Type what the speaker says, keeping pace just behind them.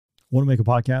Want to make a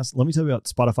podcast? Let me tell you about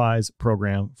Spotify's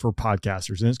program for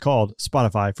podcasters, and it's called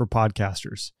Spotify for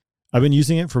Podcasters. I've been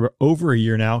using it for over a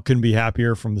year now. Couldn't be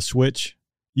happier from the switch.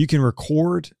 You can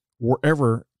record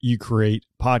wherever you create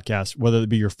podcasts, whether it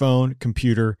be your phone,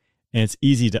 computer, and it's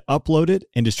easy to upload it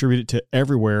and distribute it to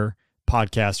everywhere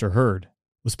podcasts are heard.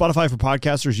 With Spotify for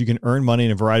Podcasters, you can earn money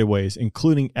in a variety of ways,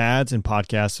 including ads and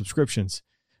podcast subscriptions.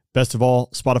 Best of all,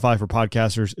 Spotify for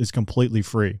Podcasters is completely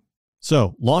free.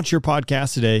 So launch your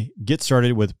podcast today. Get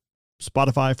started with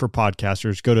Spotify for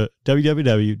Podcasters. Go to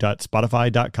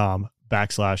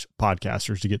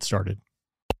www.spotify.com/podcasters to get started.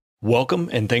 Welcome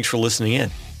and thanks for listening in.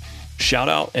 Shout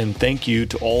out and thank you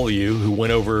to all of you who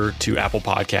went over to Apple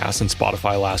Podcasts and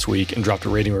Spotify last week and dropped a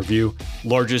rating review.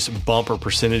 Largest bump or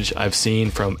percentage I've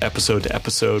seen from episode to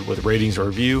episode with ratings or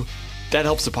review. That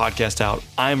helps the podcast out.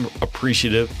 I'm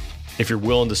appreciative. If you're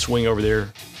willing to swing over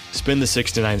there, spend the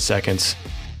 6 to 9 seconds.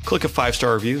 Click a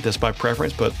 5-star review. That's my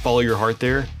preference, but follow your heart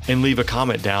there and leave a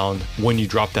comment down when you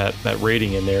drop that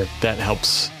rating in there. That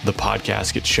helps the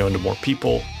podcast get shown to more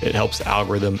people. It helps the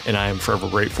algorithm, and I am forever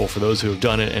grateful for those who have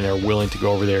done it and are willing to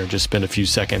go over there and just spend a few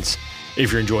seconds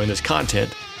if you're enjoying this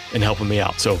content and helping me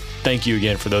out. So thank you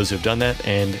again for those who have done that,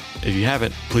 and if you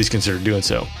haven't, please consider doing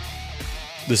so.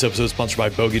 This episode is sponsored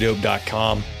by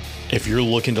bogeydope.com. If you're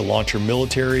looking to launch your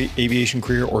military aviation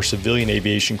career or civilian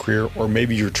aviation career, or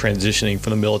maybe you're transitioning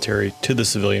from the military to the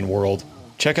civilian world,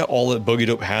 check out all that Bogey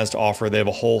Dope has to offer. They have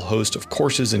a whole host of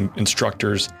courses and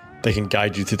instructors that can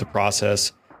guide you through the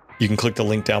process. You can click the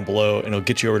link down below and it'll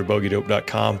get you over to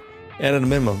bogeydope.com. And at a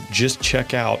minimum, just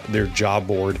check out their job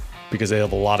board because they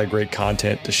have a lot of great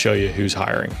content to show you who's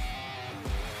hiring.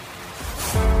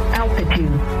 Altitude.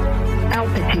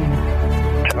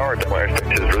 Tower to my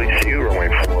expectations. Release you, runway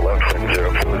 4 left,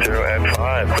 040 at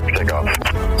 5. Clear for takeoff.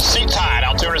 Seat tied.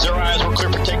 Altimeter 0 eyes. We're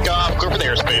clear for takeoff. Clear for the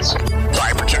airspace.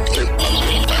 Fire protector.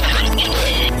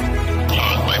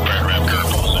 My program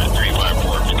curve was at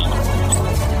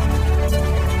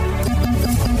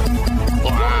 354.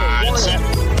 Line set.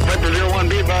 Vector 01,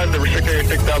 be advised, the restricted area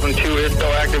 6002 is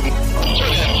still active.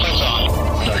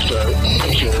 Vector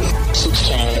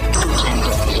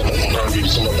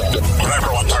 16,000.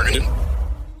 Driver 1 targeted.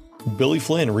 Billie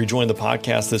Flynn rejoined the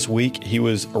podcast this week. He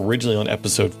was originally on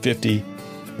episode 50.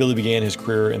 Billy began his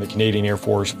career in the Canadian Air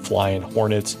Force flying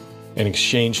Hornets, an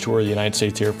exchange tour of the United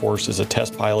States Air Force as a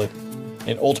test pilot,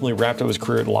 and ultimately wrapped up his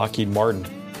career at Lockheed Martin,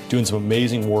 doing some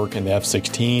amazing work in the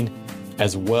F-16,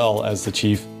 as well as the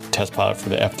chief test pilot for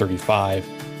the F-35.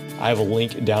 I have a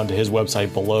link down to his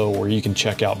website below where you can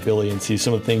check out Billy and see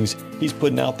some of the things he's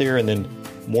putting out there, and then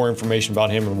more information about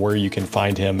him and where you can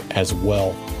find him as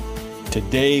well.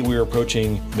 Today, we are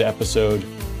approaching the episode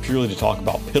purely to talk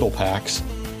about piddle packs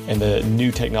and the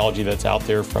new technology that's out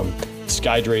there from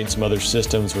Skydrate and some other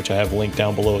systems, which I have linked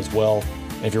down below as well.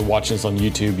 And if you're watching this on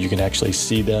YouTube, you can actually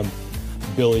see them.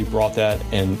 Billy brought that,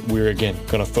 and we're, again,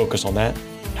 going to focus on that.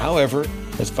 However,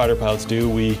 as fighter pilots do,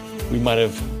 we might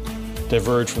have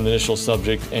diverged from the initial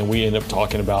subject, and we end up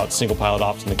talking about single pilot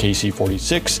ops in the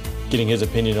KC-46, getting his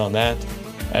opinion on that,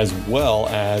 as well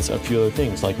as a few other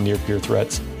things like near-peer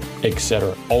threats,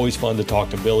 etc. Always fun to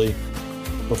talk to Billy.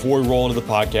 Before we roll into the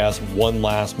podcast, one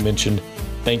last mention.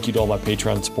 Thank you to all my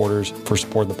Patreon supporters for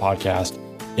supporting the podcast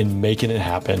and making it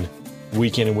happen.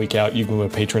 Week in and week out, you can be a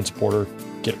Patreon supporter,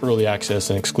 get early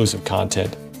access and exclusive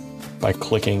content by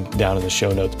clicking down in the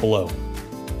show notes below.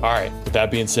 All right, with that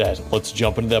being said, let's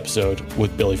jump into the episode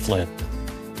with Billie Flynn.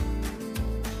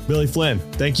 Billie Flynn,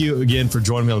 thank you again for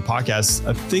joining me on the podcast.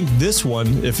 I think this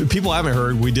one, if people haven't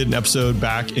heard, we did an episode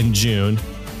back in June.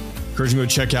 Encouraging you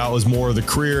to check out was more of the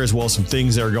career as well as some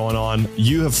things that are going on.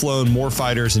 You have flown more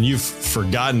fighters and you've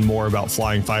forgotten more about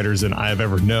flying fighters than I have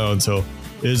ever known. So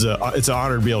it's an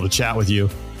honor to be able to chat with you.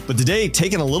 But today,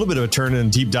 taking a little bit of a turn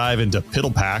and deep dive into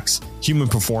piddle packs, human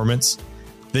performance,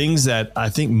 things that I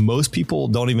think most people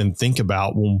don't even think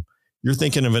about when you're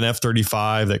thinking of an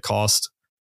F-35 that cost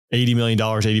 $80 million,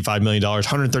 $85 million,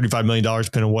 $135 million,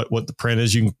 depending on what the print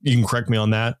is. You can correct me on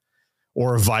that.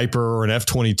 Or a Viper or an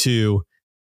F-22.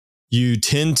 You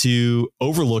tend to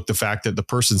overlook the fact that the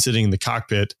person sitting in the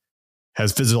cockpit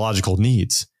has physiological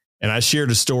needs. And I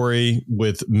shared a story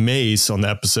with Mace on the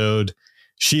episode.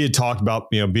 She had talked about,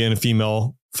 being a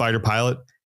female fighter pilot.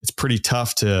 It's pretty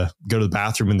tough to go to the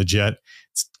bathroom in the jet.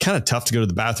 It's kind of tough to go to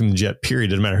the bathroom in the jet,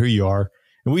 period. Doesn't matter who you are.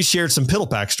 And we shared some piddle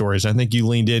pack stories. I think you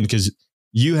leaned in because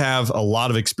you have a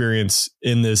lot of experience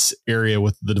in this area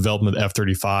with the development of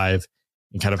F-35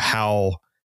 and kind of how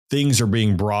things are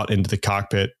being brought into the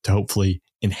cockpit to hopefully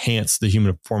enhance the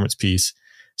human performance piece.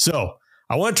 So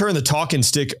I want to turn the talking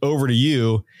stick over to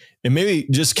you and maybe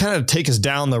just kind of take us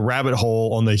down the rabbit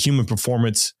hole on the human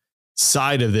performance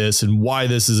side of this and why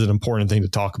this is an important thing to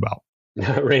talk about.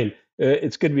 Rain,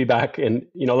 it's good to be back. And,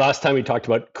 last time we talked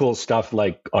about cool stuff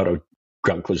like auto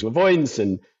ground collision avoidance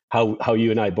and how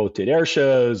you and I both did air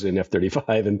shows and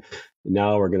F-35. And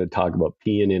now we're going to talk about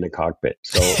peeing in a cockpit.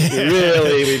 So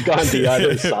really, we've gone the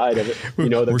other side of it.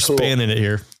 We're spanning it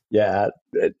here. Yeah.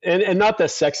 And not the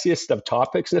sexiest of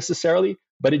topics necessarily,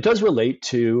 but it does relate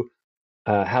to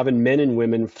having men and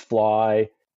women fly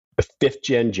the 5th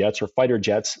gen jets or fighter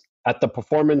jets at the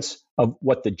performance of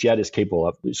what the jet is capable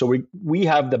of. So we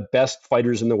have the best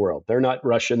fighters in the world. They're not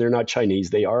Russian, they're not Chinese,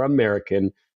 they are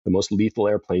American, the most lethal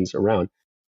airplanes around.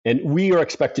 And we are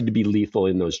expected to be lethal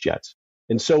in those jets.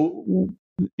 And so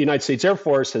the United States Air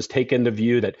Force has taken the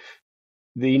view that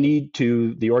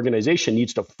the organization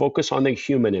needs to focus on the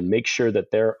human and make sure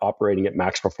that they're operating at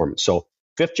max performance. So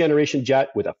 5th generation jet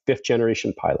with a 5th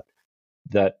generation pilot.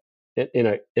 That in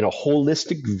a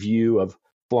holistic view of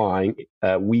flying,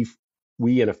 we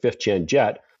in a 5th gen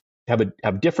jet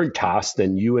have different tasks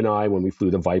than you and I when we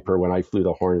flew the Viper, when I flew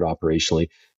the Hornet operationally.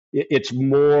 It's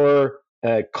more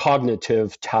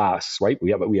cognitive tasks, right?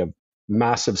 We have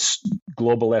massive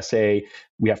global SA.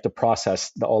 We have to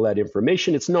process all that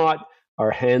information. It's not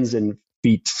our hands and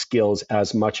feet skills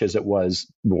as much as it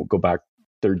was. We'll go back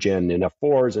 3rd gen and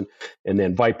F4s and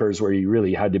then Vipers, where you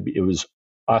really had to be. It was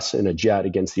us in a jet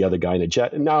against the other guy in a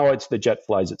jet, and now it's the jet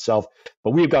flies itself.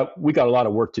 But we got a lot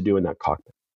of work to do in that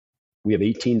cockpit. We have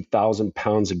 18,000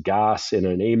 pounds of gas in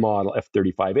an A model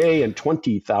F-35A and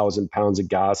 20,000 pounds of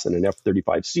gas in an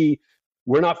F-35C.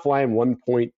 We're not flying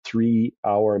 1.3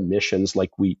 hour missions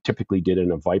like we typically did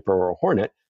in a Viper or a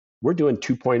Hornet. We're doing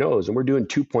 2.0s and we're doing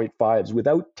 2.5s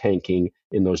without tanking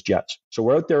in those jets. So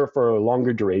we're out there for a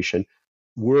longer duration.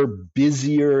 We're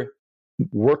busier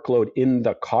workload in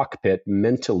the cockpit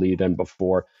mentally than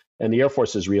before. And the Air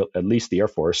Force is real, at least the Air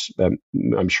Force,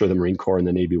 I'm sure the Marine Corps and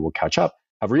the Navy will catch up,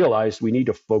 have realized we need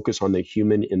to focus on the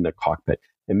human in the cockpit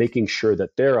and making sure that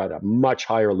they're at a much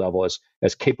higher level,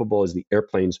 as capable as the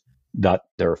airplanes that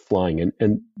they're flying.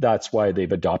 And that's why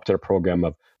they've adopted a program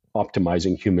of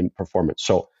optimizing human performance.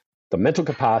 So the mental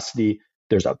capacity,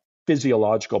 there's a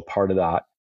physiological part of that.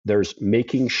 There's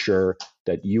making sure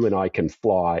that you and I can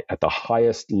fly at the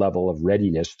highest level of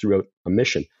readiness throughout a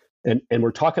mission. And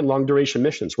we're talking long duration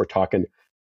missions. We're talking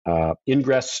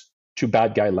ingress to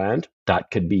bad guy land. That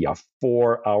could be a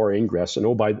 4-hour ingress. And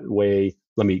oh, by the way,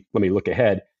 let me look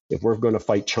ahead. If we're going to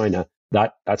fight China,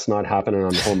 that's not happening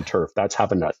on home turf. That's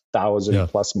happened 1,000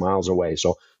 plus miles away.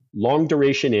 So long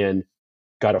duration in,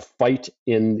 got to fight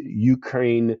in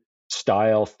Ukraine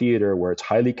style theater where it's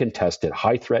highly contested,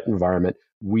 high threat environment.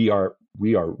 We are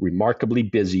remarkably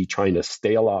busy trying to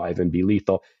stay alive and be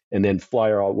lethal, and then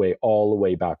fly our way all the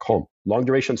way back home. Long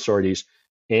duration sorties,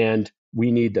 and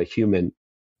we need the human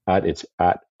at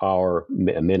our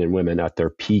men and women at their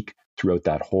peak throughout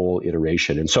that whole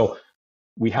iteration. And so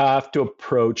we have to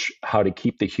approach how to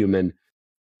keep the human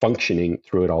functioning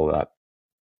throughout all of that.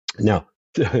 Now,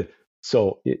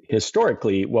 so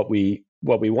historically, what we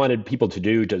wanted people to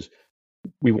do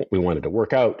we wanted to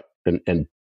work out and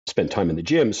spend time in the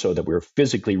gym so that we were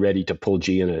physically ready to pull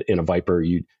G in a Viper.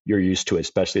 You're used to,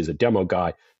 especially as a demo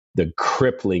guy, the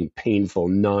crippling, painful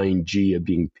 9G of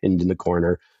being pinned in the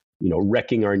corner,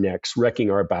 wrecking our necks, wrecking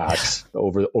our backs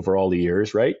over all the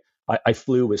years, right? I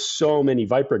flew with so many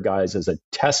Viper guys as a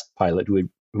test pilot who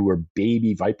were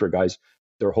baby Viper guys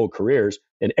their whole careers,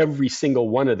 and every single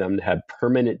one of them had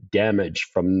permanent damage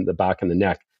from the back and the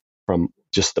neck from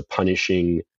just the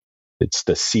punishing. It's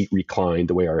the seat reclined,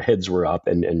 the way our heads were up,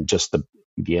 and just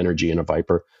the energy in a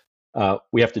Viper.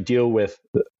 We have to deal with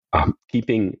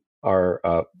keeping our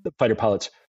the fighter pilots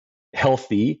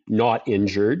healthy, not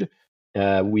injured.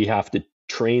 We have to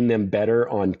train them better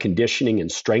on conditioning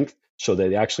and strength so that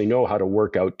they actually know how to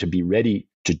work out to be ready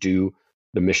to do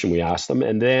the mission we ask them.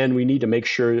 And then we need to make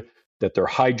sure that they're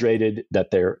hydrated, that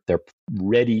they're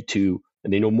ready to,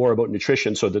 and they know more about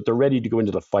nutrition so that they're ready to go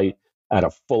into the fight at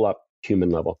a full up human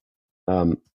level.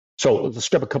 So let's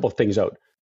strip a couple of things out.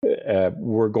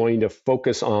 We're going to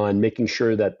focus on making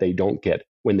sure that they don't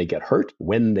when they get hurt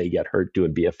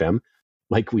doing BFM,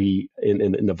 like we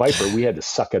in the Viper, we had to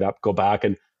suck it up, go back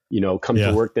and come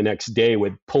to work the next day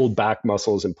with pulled back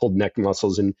muscles and pulled neck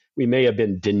muscles, and we may have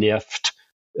been deniffed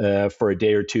for a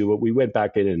day or two, but we went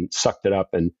back in and sucked it up,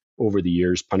 and over the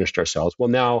years punished ourselves. Well,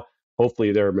 now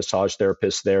hopefully there are massage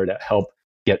therapists there to help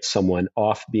get someone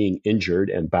off being injured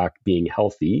and back being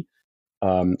healthy.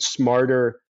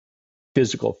 Smarter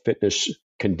physical fitness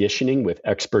conditioning with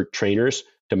expert trainers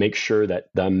to make sure that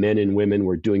the men and women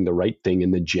were doing the right thing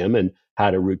in the gym and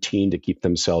had a routine to keep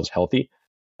themselves healthy.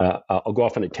 I'll go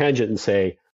off on a tangent and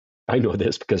say, I know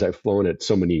this because I've flown at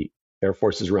so many air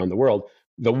forces around the world.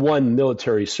 The one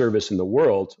military service in the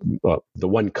world, the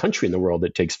one country in the world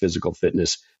that takes physical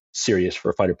fitness serious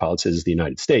for fighter pilots is the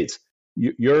United States.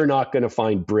 You're not going to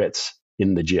find Brits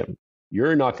in the gym.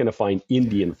 You're not going to find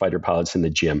Indian fighter pilots in the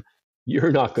gym.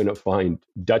 You're not going to find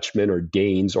Dutchmen or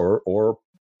Danes or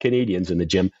Canadians in the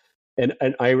gym. And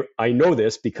I know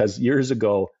this because years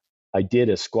ago, I did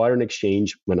a squadron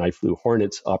exchange when I flew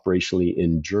Hornets operationally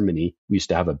in Germany. We used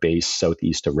to have a base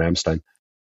southeast of Ramstein,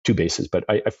 2 bases, but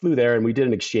I flew there and we did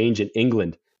an exchange in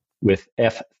England with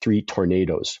F-3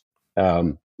 Tornadoes,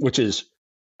 which is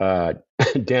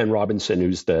Dan Robinson,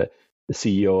 who's the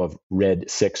CEO of Red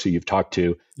 6, who you've talked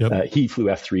to. Yep. He flew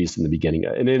F-3s in the beginning,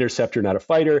 an interceptor, not a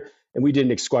fighter. And we did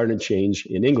an squadron exchange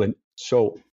in England.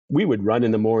 So we would run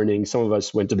in the morning. Some of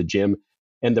us went to the gym.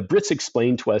 And the Brits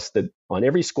explained to us that on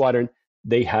every squadron,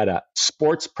 they had a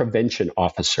sports prevention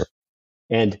officer.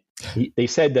 And they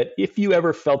said that if you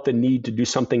ever felt the need to do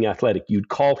something athletic, you'd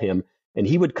call him, and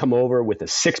he would come over with a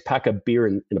 6-pack of beer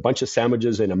and a bunch of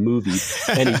sandwiches and a movie.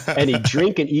 And he'd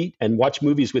drink and eat and watch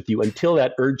movies with you until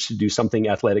that urge to do something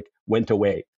athletic went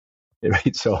away.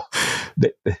 Right? So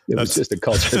it was just a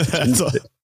culture.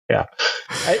 Yeah.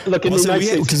 Look, in the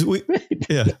United States,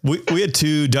 we had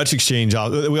 2 Dutch exchange. We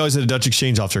always had a Dutch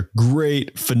exchange officer.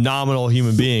 Great, phenomenal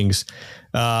human beings.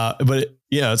 But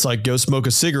it's like go smoke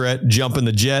a cigarette, jump in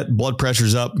the jet, blood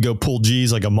pressure's up, go pull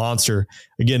G's like a monster.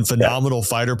 Again, phenomenal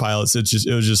fighter pilots. It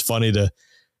was just funny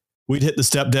we'd hit the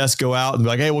step desk, go out and be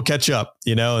like, hey, we'll catch up,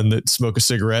 and then smoke a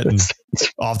cigarette and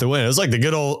off the wind. It was like the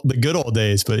good old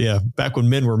days. But yeah, back when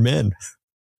men were men.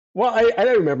 Well, I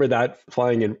remember that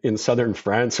flying in southern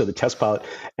France, so the test pilot,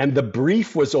 and the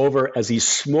brief was over as he's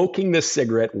smoking the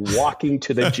cigarette, walking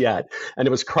to the jet, and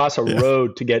it was across a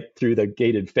road to get through the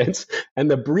gated fence.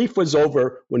 And the brief was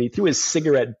over when he threw his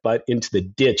cigarette butt into the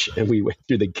ditch, and we went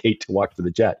through the gate to walk to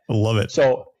the jet. I love it.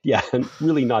 So yeah,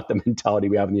 really not the mentality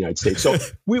we have in the United States. So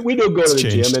we do go to the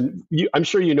gym, and I'm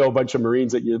sure you know a bunch of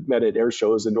Marines that you've met at air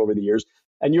shows and over the years,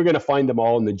 and you're going to find them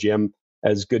all in the gym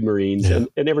as good Marines, and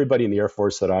everybody in the Air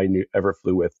Force that I ever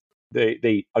flew with,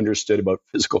 they understood about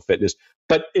physical fitness.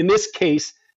 But in this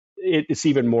case, it's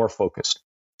even more focused.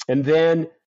 And then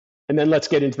let's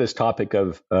get into this topic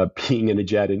of being in a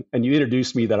jet. And you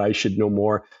introduced me that I should know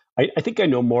more. I think I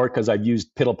know more because I've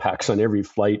used piddle packs on every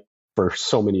flight for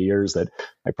so many years that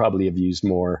I probably have used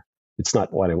more. It's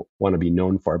not what I want to be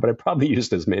known for, but I probably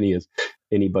used as many as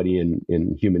anybody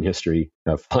in human history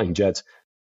flying jets.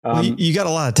 You got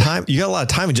a lot of time. You got a lot of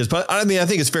time in jets, but I mean, I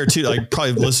think it's fair too. Like,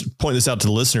 probably point this out to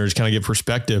the listeners, kind of give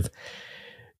perspective.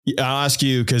 I'll ask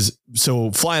you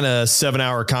so flying a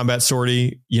 7-hour combat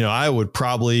sortie, I would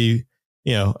probably,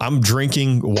 I'm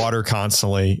drinking water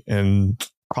constantly and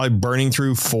probably burning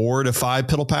through 4 to 5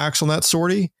 piddle packs on that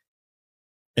sortie.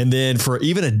 And then for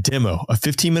even a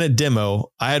 15-minute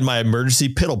demo, I had my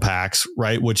emergency piddle packs,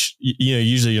 right? Which,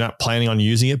 usually you're not planning on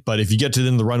using it, but if you get to the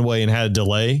end of the runway and had a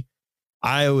delay,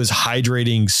 I was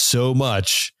hydrating so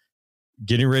much,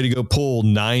 getting ready to go pull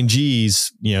 9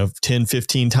 Gs, 10,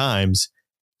 15 times.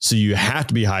 So you have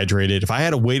to be hydrated. If I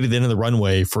had to wait at the end of the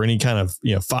runway for any kind of,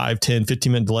 5, 10,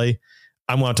 15-minute delay,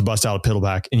 I'm going to have to bust out a piddle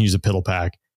pack and use a piddle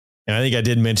pack. And I think I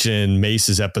did mention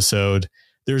Mace's episode.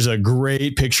 There's a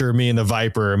great picture of me in the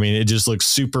Viper. I mean, it just looks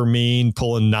super mean,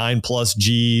 pulling 9+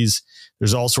 Gs.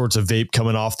 There's all sorts of vape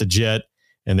coming off the jet.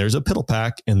 And there's a piddle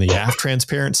pack in the aft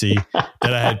transparency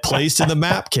that I had placed in the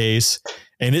map case,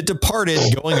 and it departed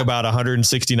going about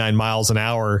 169 miles an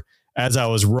hour as I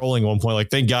was rolling at one point.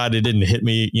 Like, thank God it didn't hit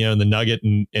me, in the nugget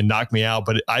and knock me out.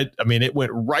 But I mean, it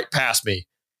went right past me,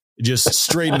 just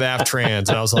straight into the aft trans.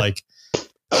 And I was like,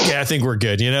 okay, I think we're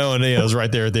good, and it was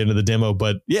right there at the end of the demo.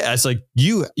 But yeah, it's like,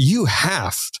 you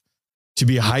have to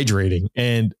be hydrating.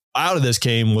 And out of this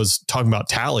was talking about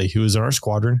Tally, who was in our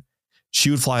squadron. She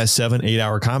would fly a 7-8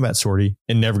 hour combat sortie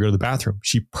and never go to the bathroom.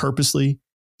 She purposely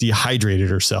dehydrated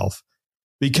herself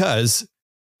because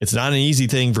it's not an easy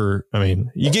thing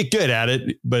you get good at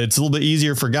it, but it's a little bit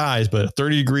easier for guys. But a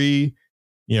 30-degree,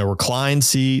 reclined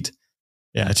seat.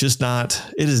 Yeah, it is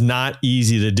not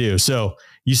easy to do. So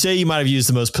you say you might have used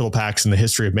the most piddle packs in the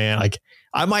history of man. Like,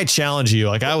 I might challenge you.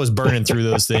 Like, I was burning through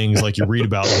those things like you read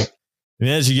about them. And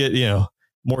as you get,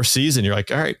 more seasoned, you're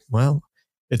like, all right, well,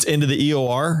 it's into the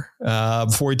EOR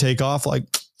before we take off. Like,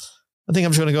 I think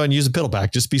I'm just going to go ahead and use a piddle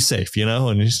pack. Just be safe,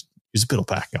 and just use a piddle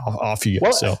pack. Off you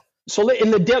go. Well, so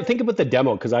in the think about the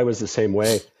demo, because I was the same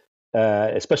way,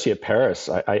 especially at Paris.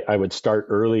 I would start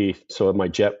early so my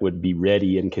jet would be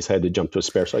ready in case I had to jump to a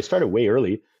spare. So I started way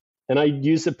early, and I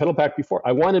used the piddle pack before.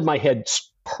 I wanted my head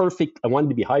perfect. I wanted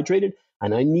to be hydrated,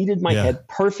 and I needed my head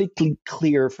perfectly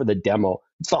clear for the demo.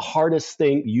 It's the hardest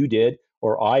thing you did.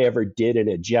 or I ever did in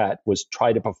a jet was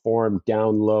try to perform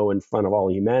down low in front of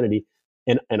all humanity.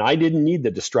 And I didn't need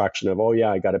the distraction of, oh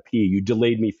yeah, I got to pee. You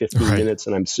delayed me 15 minutes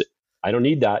and I don't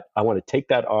need that. I want to take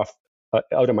that off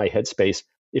out of my headspace.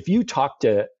 If you talk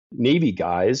to Navy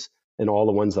guys and all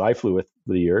the ones that I flew with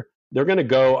for the year, they're going to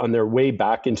go on their way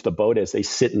back into the boat as they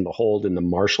sit in the hold in the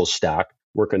Marshall stack,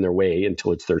 working their way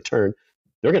until it's their turn.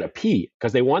 They're going to pee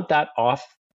because they want that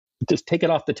off. Just take it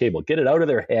off the table, get it out of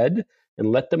their head,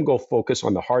 and let them go focus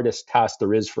on the hardest task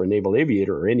there is for a naval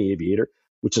aviator or any aviator,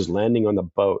 which is landing on the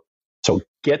boat. So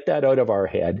get that out of our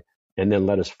head and then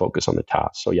let us focus on the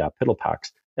task. So yeah, piddle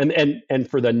packs. And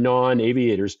for the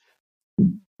non-aviators,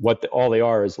 all they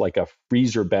are is like a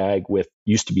freezer bag with,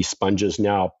 used to be sponges,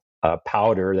 now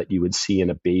powder that you would see in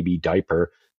a baby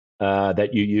diaper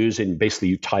that you use, and basically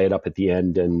you tie it up at the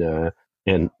end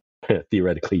and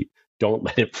theoretically don't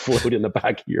let it float in the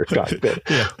back of your cockpit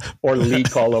or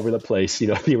leak all over the place.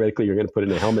 Theoretically you're going to put it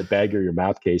in a helmet bag or your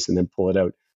mouth case and then pull it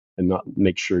out and not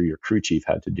make sure your crew chief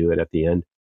had to do it at the end.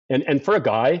 And for a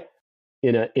guy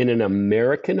in an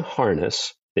American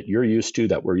harness that you're used to,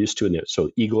 that we're used to, so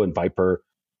Eagle and Viper,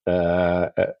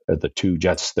 the two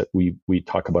jets that we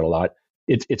talk about a lot,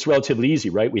 it's relatively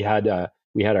easy, right? We had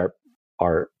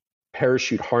our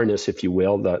parachute harness, if you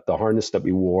will, the harness that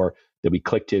we wore that we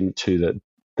clicked into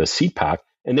the seat pack,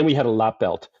 and then we had a lap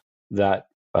belt that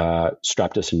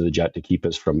strapped us into the jet to keep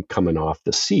us from coming off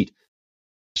the seat.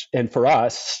 And for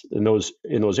us in those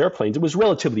airplanes, it was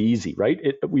relatively easy, right?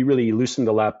 We really loosened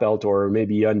the lap belt, or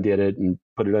maybe undid it and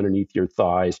put it underneath your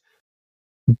thighs.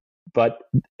 But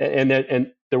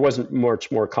and there wasn't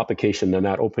much more complication than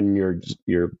that. Open your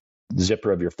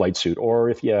zipper of your flight suit, or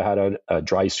if you had a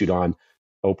dry suit on,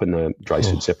 open the dry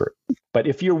suit zipper. But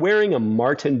if you're wearing a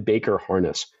Martin Baker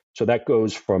harness, so that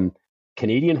goes from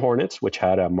Canadian Hornets, which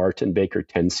had a Martin Baker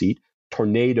 10-seat,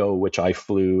 Tornado, which I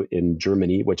flew in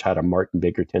Germany, which had a Martin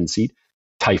Baker 10-seat,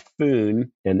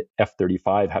 Typhoon and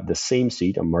F-35 have the same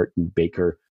seat, a Martin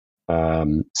Baker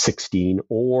 16,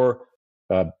 or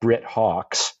Brit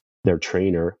Hawks, their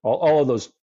trainer. All of those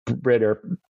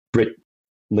Brit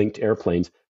linked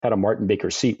airplanes had a Martin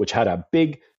Baker seat, which had a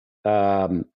big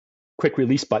quick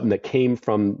release button that came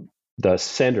from the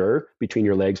center between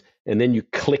your legs, and then you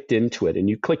clicked into it. And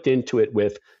you clicked into it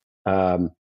with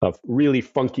a really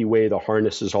funky way the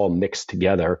harness is all mixed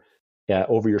together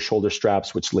over your shoulder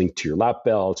straps, which linked to your lap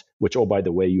belt, which, oh, by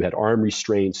the way, you had arm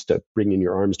restraints to bring in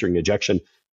your arms during ejection.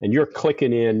 And you're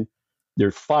clicking in,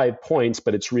 there's 5 points,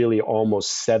 but it's really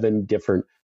almost 7 different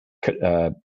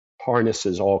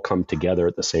harnesses all come together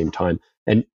at the same time.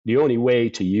 And the only way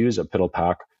to use a piddle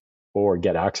pack or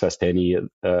get access to any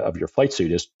of your flight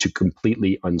suit is to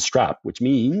completely unstrap, which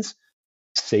means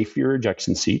safe your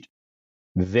ejection seat,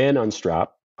 then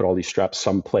unstrap, put all these straps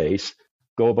someplace,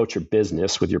 go about your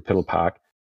business with your piddle pack,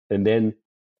 and then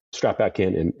strap back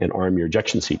in and arm your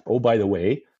ejection seat. Oh, by the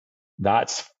way,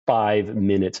 that's 5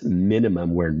 minutes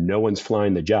minimum where no one's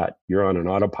flying the jet. You're on an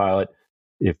autopilot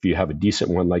if you have a decent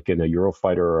one like in a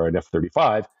Eurofighter or an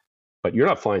F-35, but you're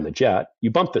not flying the jet. You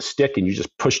bumped the stick and you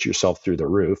just pushed yourself through the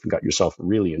roof and got yourself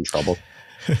really in trouble.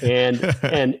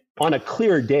 And on a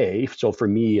clear day, so for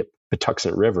me at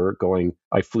Patuxent River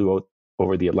I flew out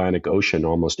over the Atlantic Ocean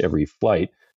almost every flight.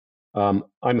 I'm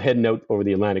heading out over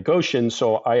the Atlantic Ocean,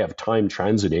 so I have time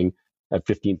transiting at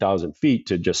 15,000 feet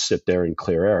to just sit there in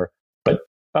clear air. But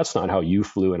that's not how you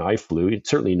flew and I flew. It's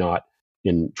certainly not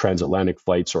in transatlantic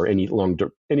flights or anything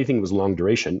that was long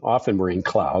duration. Often we're in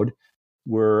cloud.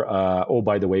 We're,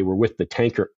 by the way, we're with the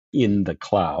tanker in the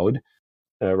cloud,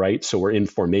 right? So we're in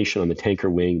formation on the tanker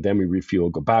wing. Then we refuel,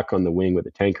 go back on the wing with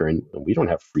the tanker, and we don't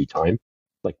have free time.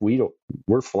 Like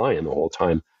we're flying the whole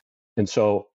time. And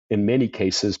so in many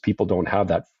cases, people don't have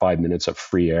that 5 minutes of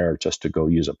free air just to go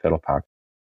use a piddle pack.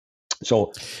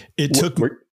 So it took,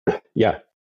 yeah.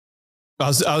 I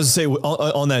was say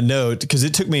on that note, because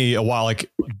it took me a while,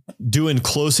 like doing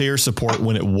close air support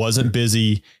when it wasn't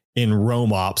busy in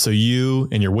roam op. So you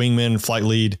and your wingman, flight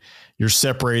lead, you're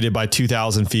separated by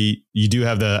 2,000 feet. You do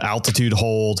have the altitude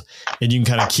hold, and you can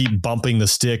kind of keep bumping the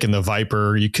stick in the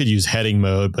Viper. You could use heading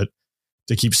mode, but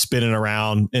to keep spinning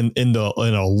around in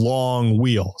a long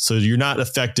wheel. So you're not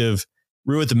effective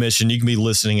with the mission. You can be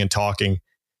listening and talking,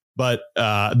 but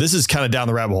this is kind of down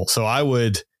the rabbit hole. So I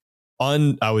would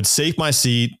safe my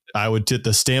seat. I would hit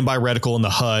the standby reticle in the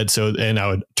HUD. And I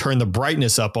would turn the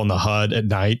brightness up on the HUD at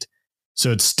night. So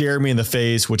it'd stare me in the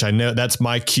face, which I know that's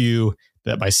my cue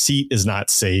that my seat is not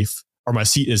safe, or my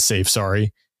seat is safe.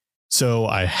 Sorry. So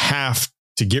I have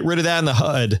to get rid of that in the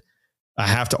HUD. I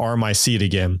have to arm my seat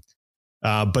again.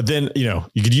 But then,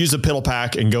 you could use a piddle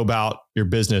pack and go about your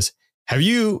business.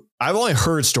 I've only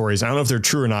heard stories. I don't know if they're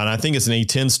true or not. I think it's an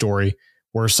A10 story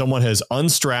where someone has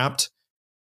unstrapped,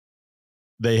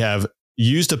 they have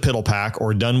used a piddle pack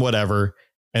or done whatever,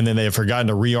 and then they have forgotten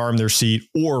to rearm their seat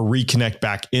or reconnect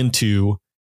back into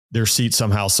their seat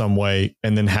somehow, some way,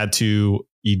 and then had to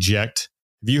eject.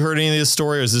 Have you heard any of this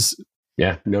story? Or is this?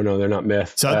 Yeah, no, they're not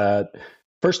myth. So,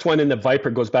 first one in the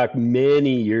Viper goes back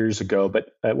many years ago,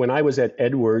 but when I was at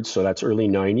Edwards, so that's early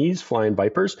 90s, flying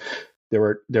Vipers,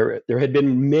 there had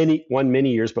been many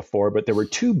years before, but there were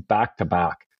two back to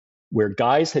back where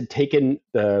guys had taken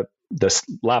the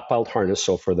lap belt harness.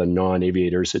 So for the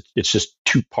non-aviators, it's just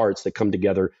two parts that come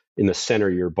together in the center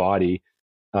of your body.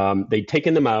 They'd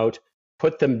taken them out,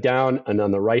 put them down, and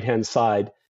on the right-hand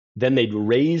side, then they'd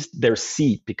raised their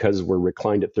seat because we're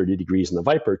reclined at 30 degrees in the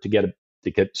Viper to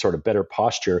get sort of better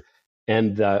posture.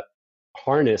 And the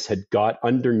harness had got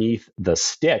underneath the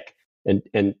stick and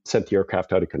sent the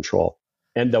aircraft out of control.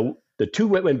 And the two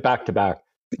went back to back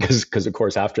because of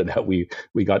course, after that, we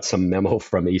got some memo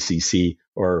from ACC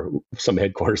or some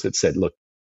headquarters that said, look,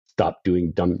 stop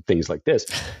doing dumb things like this.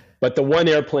 But the one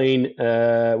airplane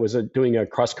was doing a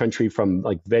cross country from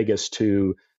like Vegas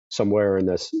to somewhere in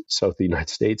the south of the United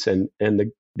States. And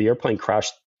the airplane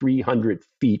crashed 300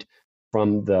 feet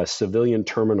from the civilian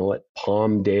terminal at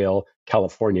Palmdale,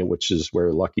 California, which is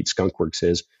where Lockheed Skunk Works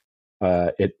is.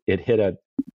 It hit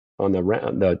on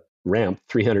the ramp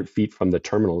 300 feet from the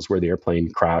terminals where the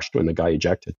airplane crashed when the guy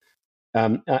ejected.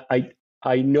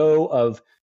 I know of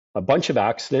a bunch of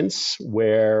accidents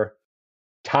where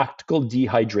tactical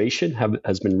dehydration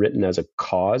has been written as a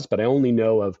cause, but I only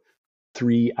know of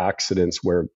 3 accidents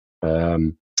where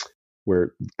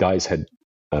guys had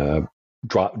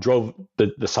drove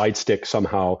the side stick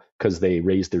somehow because they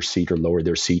raised their seat or lowered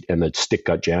their seat, and the stick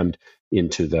got jammed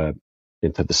into the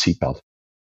seatbelt.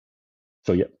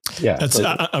 So yeah.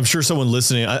 I'm sure someone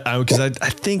listening, because I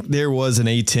think there was an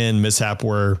A10 mishap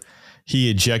where he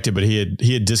ejected, but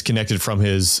he had disconnected from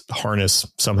his harness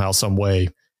somehow, some way,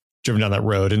 driven down that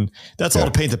road, and that's all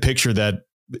to paint the picture that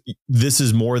this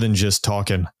is more than just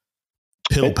talking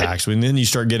pill packs. And then you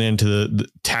start getting into the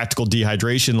tactical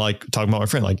dehydration, like talking about my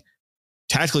friend, like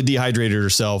tactically dehydrated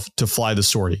herself to fly the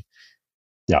sortie.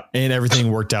 Yeah. And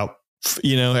everything worked out,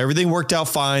 everything worked out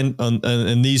fine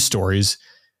in these stories,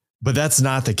 but that's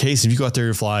not the case. If you go out there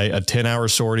and fly a 10-hour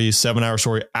sortie, 7-hour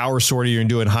sortie, hour sortie, you're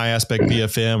doing high aspect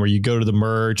BFM, or you go to the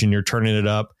merge and you're turning it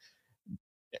up,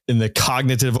 and the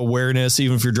cognitive awareness,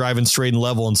 even if you're driving straight and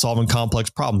level and solving complex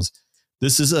problems,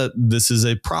 this is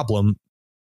a problem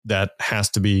that has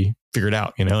to be figured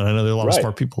out, and I know there are a lot of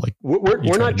smart people like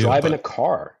we're not driving a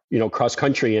car, cross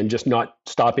country and just not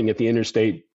stopping at the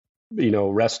interstate,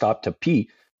 rest stop to pee.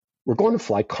 We're going to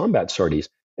fly combat sorties.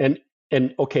 And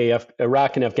okay,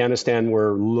 Iraq and Afghanistan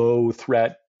were low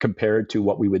threat compared to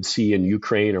what we would see in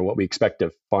Ukraine or what we expect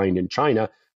to find in China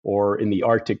or in the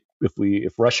Arctic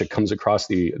if Russia comes across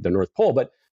the North Pole.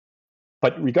 But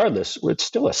regardless, it's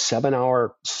still a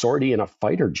 7-hour sortie in a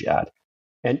fighter jet.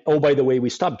 And oh, by the way, we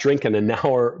stopped drinking an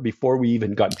hour before we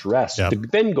even got dressed to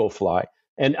then go fly.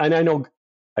 And I know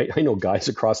guys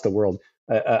across the world,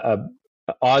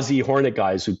 Aussie Hornet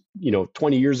guys who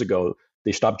 20 years ago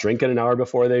they stopped drinking an hour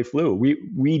before they flew.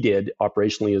 We did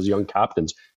operationally as young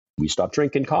captains. We stopped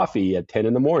drinking coffee at 10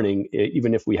 in the morning,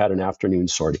 even if we had an afternoon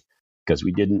sortie, because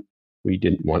we didn't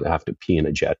want to have to pee in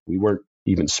a jet. We weren't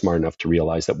even smart enough to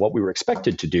realize that what we were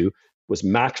expected to do was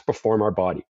max perform our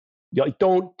body.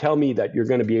 Don't tell me that you're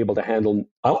going to be able to handle.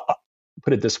 I'll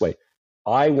put it this way: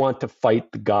 I want to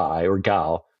fight the guy or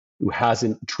gal who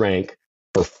hasn't drank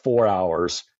for 4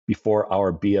 hours before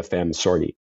our BFM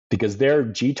sortie, because their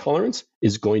G tolerance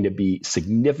is going to be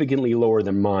significantly lower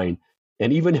than mine.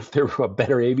 And even if they're a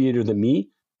better aviator than me,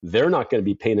 they're not going to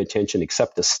be paying attention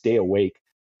except to stay awake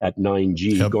at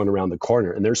 9G going around the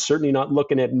corner. And they're certainly not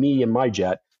looking at me in my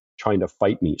jet trying to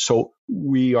fight me. So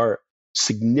we are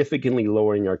significantly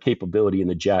lowering our capability in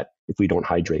the jet if we don't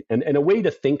hydrate. And a way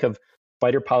to think of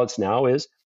fighter pilots now is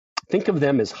think of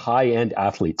them as high-end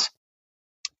athletes.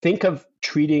 Think of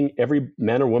treating every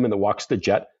man or woman that walks the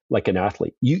jet like an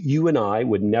athlete. You and I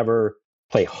would never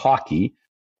play hockey,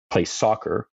 play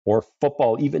soccer, or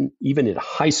football, even in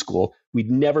high school.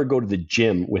 We'd never go to the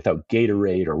gym without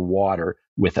Gatorade or water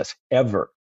with us, ever.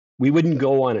 We wouldn't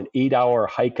go on an 8-hour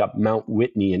hike up Mount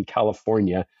Whitney in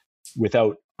California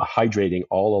without hydrating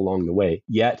all along the way.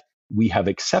 Yet we have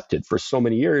accepted for so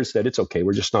many years that it's okay.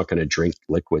 We're just not going to drink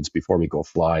liquids before we go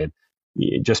fly, and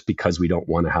just because we don't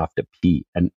want to have to pee.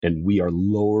 And we are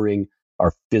lowering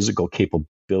our physical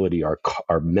capability, our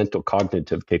mental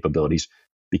cognitive capabilities,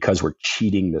 because we're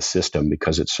cheating the system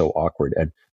because it's so awkward.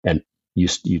 And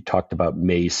you talked about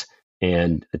MACE.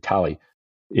 and Tally.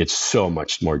 It's so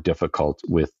much more difficult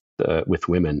with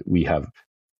women.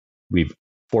 We've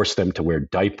forced them to wear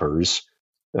diapers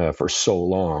for so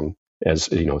long as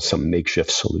some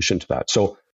makeshift solution to that.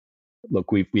 So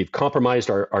look, we've compromised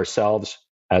ourselves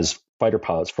as fighter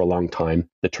pilots for a long time.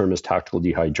 The term is tactical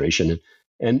dehydration,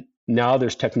 and now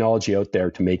there's technology out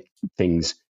there to make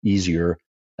things easier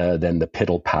than the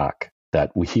piddle pack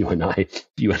that you and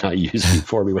I used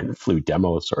before we went and flew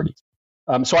demo sorties.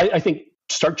 So I think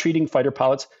start treating fighter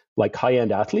pilots like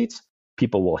high-end athletes.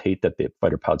 People will hate that the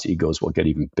fighter pilots' egos will get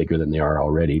even bigger than they are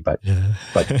already, but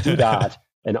do that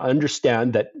and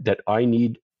understand that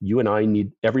you and I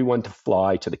need everyone to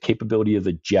fly to the capability of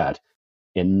the jet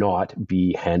and not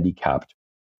be handicapped.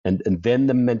 And then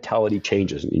the mentality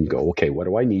changes and you go, okay, what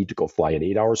do I need to go fly an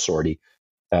 8-hour sortie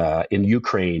in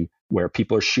Ukraine where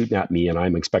people are shooting at me and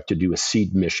I'm expected to do a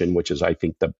SEED mission, which is, I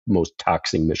think, the most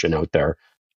taxing mission out there.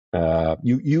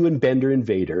 You and Bender and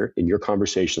Vader in your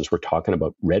conversations were talking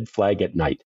about red flag at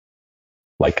night.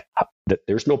 Like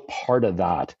there's no part of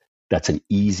that that's an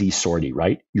easy sortie,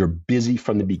 right? You're busy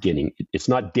from the beginning. It's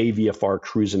not Dave VFR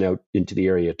cruising out into the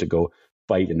area to go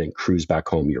fight and then cruise back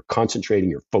home. You're concentrating,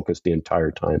 you're focused the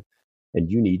entire time,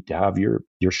 and you need to have your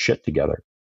shit together.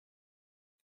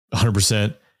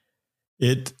 100%.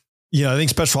 I think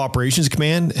Special Operations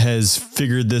Command has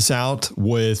figured this out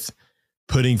with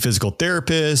putting physical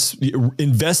therapists,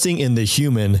 investing in the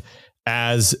human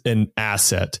as an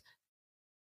asset.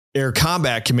 Air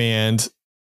Combat Command,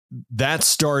 that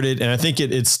started, and I think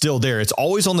it's still there. It's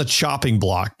always on the chopping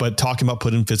block, but talking about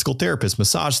putting physical therapists,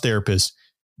 massage therapists,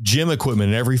 gym equipment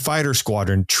in every fighter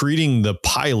squadron, treating the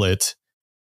pilot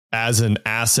as an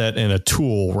asset and a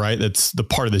tool, right? That's the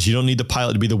part of this. You don't need the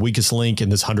pilot to be the weakest link in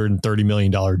this $130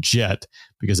 million jet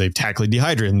because they've tactically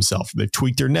dehydrated themselves. They've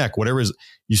tweaked their neck, whatever it is.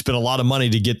 You spend a lot of money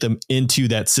to get them into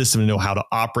that system and know how to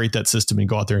operate that system and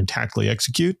go out there and tactically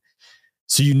execute.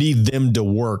 So you need them to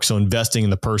work. So investing in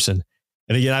the person.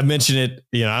 And again, I mentioned it,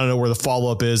 I don't know where the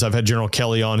follow-up is. I've had General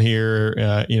Kelly on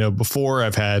here, before.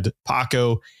 I've had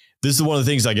Paco. This is one of the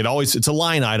things it's a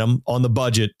line item on the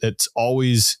budget that's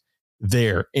always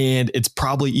there. And it's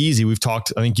probably easy. I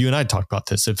think you and I talked about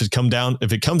this. If it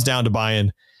comes down to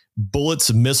buying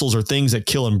bullets, missiles, or things that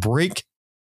kill and break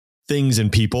things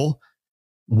and people,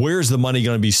 where's the money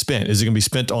going to be spent? Is it going to be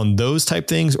spent on those type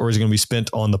things, or is it going to be spent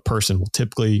on the person? Well,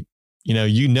 typically,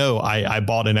 I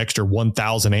bought an extra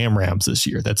 1,000 AMRAAMs this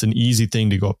year. That's an easy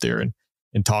thing to go up there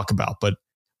and talk about. But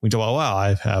we talk about, wow,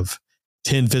 I have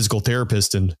 10 physical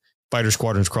therapists and fighter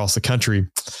squadrons across the country.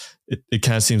 It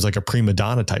kind of seems like a prima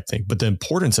donna type thing, but the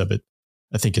importance of it,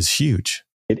 I think, is huge.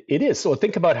 It is. So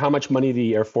think about how much money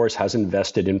the Air Force has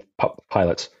invested in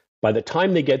pilots. By the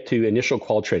time they get to initial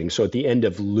qual training, so at the end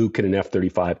of Luke and an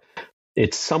F-35,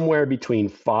 it's somewhere between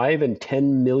 $5 and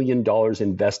 $10 million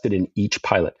invested in each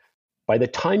pilot. By the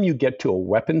time you get to a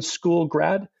weapons school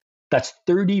grad, that's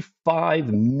 $35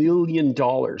 million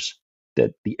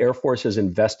that the Air Force has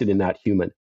invested in that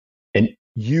human. And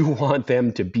you want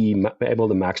them to be able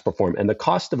to max perform. And the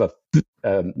cost of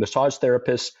a massage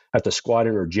therapist at the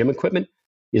squadron or gym equipment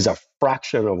is a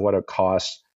fraction of what it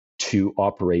costs to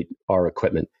operate our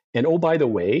equipment. And oh, by the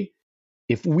way,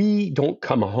 if we don't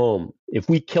come home, if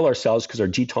we kill ourselves because our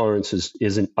G tolerance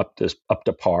isn't up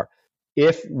to par,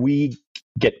 if we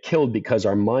get killed because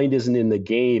our mind isn't in the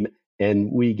game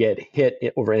and we get hit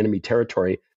over enemy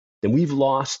territory, then we've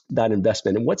lost that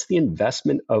investment. And what's the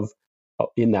investment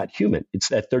in that human? It's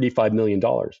that $35 million.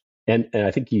 And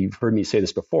I think you've heard me say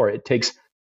this before. It takes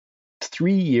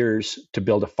 3 years to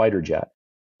build a fighter jet.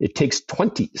 It takes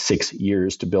 26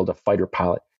 years to build a fighter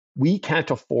pilot. We can't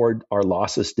afford our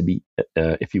losses to be,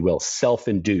 if you will,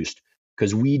 self-induced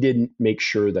because we didn't make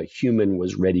sure the human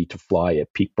was ready to fly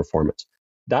at peak performance.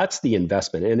 That's the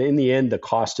investment. And in the end, the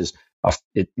cost is,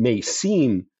 it may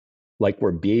seem like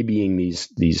we're babying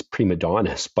these prima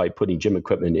donnas by putting gym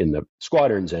equipment in the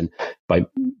squadrons and by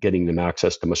getting them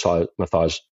access to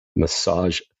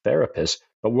massage therapists.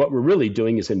 But what we're really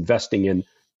doing is investing in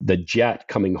the jet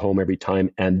coming home every time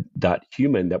and that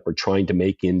human that we're trying to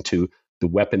make into the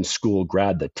weapons school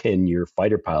grad, the 10-year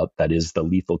fighter pilot that is the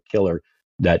lethal killer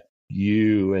that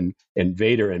you and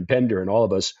Vader and Bender and all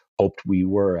of us hoped we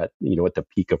were at the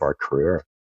peak of our career.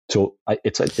 So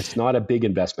it's not a big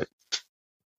investment.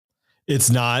 It's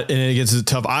not, and it gets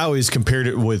tough. I always compared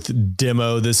it with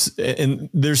demo. There's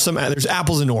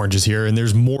apples and oranges here, and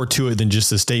there's more to it than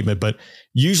just a statement. But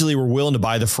usually, we're willing to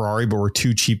buy the Ferrari, but we're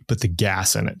too cheap to put the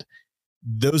gas in it.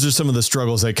 Those are some of the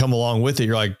struggles that come along with it.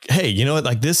 You're like, hey, you know what?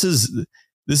 Like this is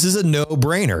a no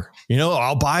brainer.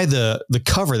 I'll buy the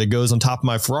cover that goes on top of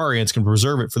my Ferrari, and it's going to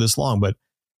preserve it for this long. But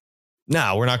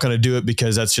no, we're not going to do it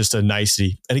because that's just a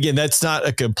nicety. And again, that's not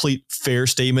a complete fair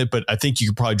statement, but I think you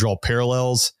could probably draw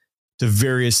parallels to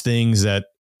various things that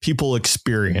people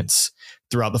experience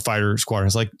throughout the fighter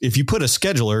squadrons. Like if you put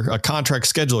a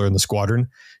contract scheduler in the squadron,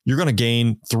 you're going to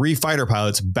gain 3 fighter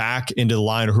pilots back into the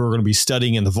line who are going to be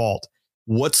studying in the vault.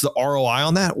 What's the ROI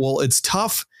on that? Well, it's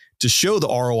tough to show the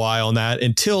ROI on that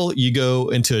until you go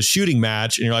into a shooting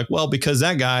match and you're like, well, because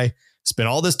that guy spent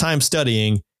all this time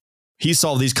studying, he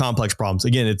solved these complex problems.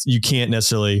 Again, you can't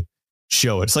necessarily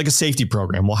show it. It's like a safety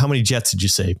program. Well, how many jets did you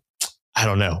save? I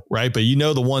don't know. Right. But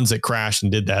the ones that crashed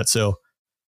and did that. So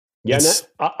yeah,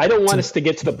 I don't want us to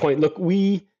get to the point. Look,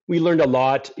 we learned a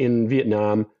lot in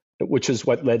Vietnam, which is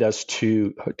what led us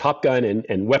to Top Gun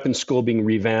and weapons school being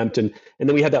revamped. And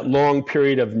then we had that long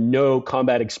period of no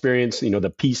combat experience,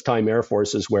 the peacetime air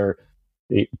forces where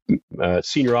the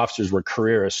senior officers were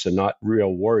careerists and not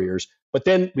real warriors. But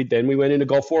then we went into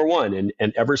Gulf War I,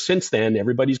 and ever since then,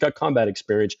 everybody's got combat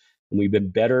experience, and we've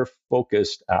been better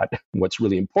focused at what's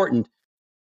really important.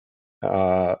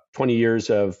 20 years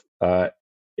of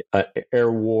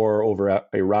air war over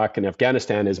Iraq and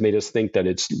Afghanistan has made us think that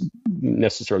it's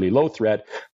necessarily low threat.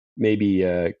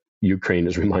 Maybe Ukraine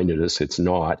has reminded us it's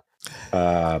not.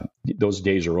 Those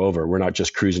days are over. We're not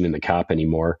just cruising in the cap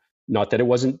anymore. Not that it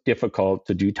wasn't difficult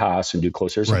to do tasks and do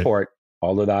close air support. Right.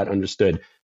 All of that understood.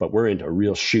 But we're into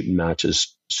real shooting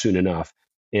matches soon enough.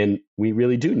 And we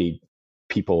really do need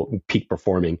people peak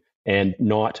performing and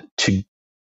not to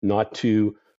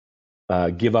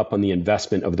give up on the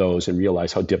investment of those and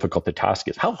realize how difficult the task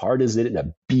is. How hard is it in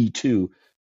a B2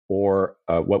 or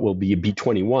what will be a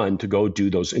B-21 to go do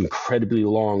those incredibly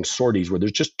long sorties where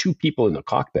there's just 2 people in the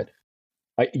cockpit?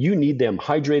 You need them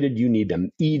hydrated, you need them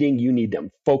eating, you need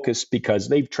them focused, because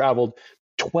they've traveled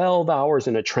 12 hours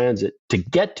in a transit to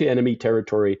get to enemy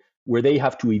territory where they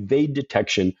have to evade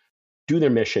detection, do their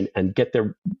mission, and get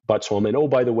their butts home. And oh,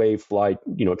 by the way, fly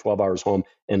 12 hours home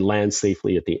and land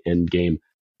safely at the end game.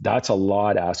 That's a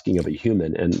lot asking of a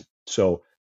human. And so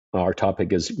our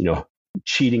topic is,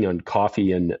 cheating on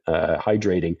coffee and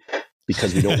hydrating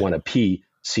because we don't want to pee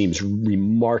seems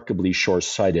remarkably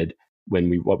short-sighted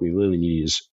when what we really need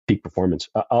is peak performance.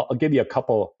 I'll give you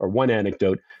one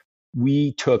anecdote.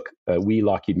 We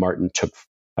Lockheed Martin took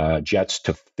jets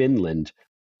to Finland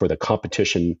for the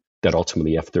competition that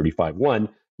ultimately F-35 won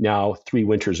now 3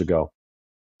 winters ago.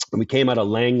 And we came out of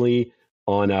Langley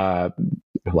on a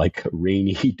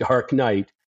rainy, dark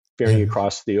night, ferrying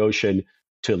across the ocean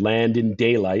to land in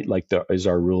daylight, is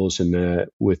our rules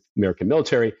with American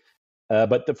military.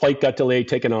 But the flight got delayed,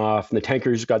 taken off, and the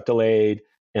tankers got delayed.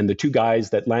 And the 2 guys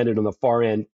that landed on the far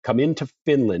end come into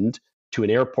Finland to an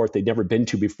airport they'd never been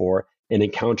to before and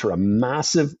encounter a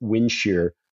massive wind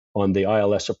shear on the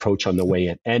ILS approach on the way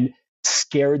in, and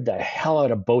scared the hell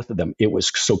out of both of them. It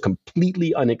was so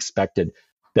completely unexpected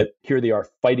that here they are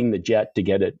fighting the jet to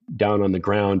get it down on the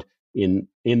ground in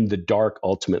the dark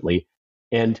ultimately.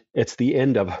 And it's the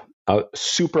end of a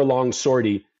super long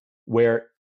sortie where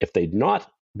if they'd not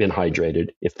been hydrated,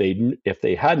 if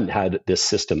they hadn't had this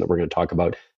system that we're going to talk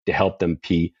about to help them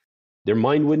pee, their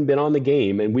mind wouldn't have been on the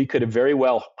game, and we could have very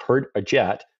well hurt a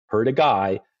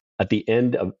guy at the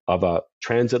end of a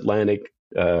transatlantic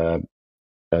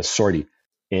sortie.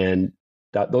 And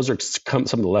those are some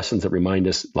of the lessons that remind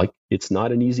us, it's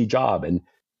not an easy job.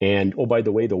 And oh, by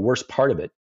the way, the worst part of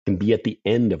it can be at the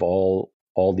end of all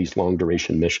these long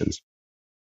duration missions.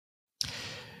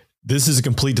 This is a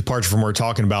complete departure from what we're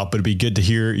talking about, but it'd be good to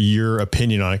hear your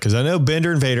opinion on it. Because I know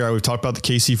Bender and Vader, we've talked about the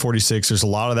KC-46. There's a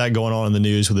lot of that going on in the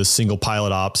news with this single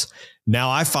pilot ops.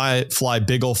 Now I fly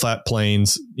big old fat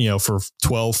planes, for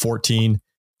 12, 14,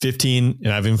 15,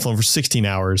 and I've even flown for 16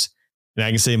 hours. And I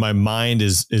can say my mind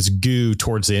is goo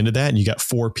towards the end of that. And you got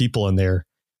 4 people in there.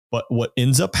 But what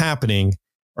ends up happening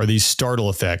are these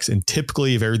startle effects. And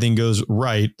typically, if everything goes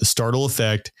right, the startle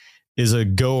effect is a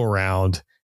go around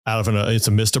it's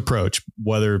a missed approach,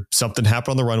 whether something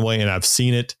happened on the runway. And I've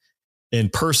seen it in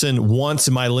person once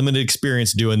in my limited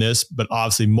experience doing this, but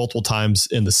obviously multiple times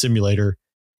in the simulator.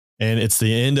 And it's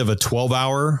the end of a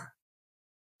 12-hour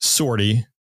sortie.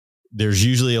 There's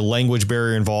usually a language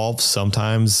barrier involved.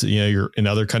 Sometimes, you're in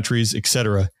other countries, et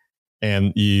cetera,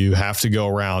 and you have to go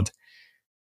around.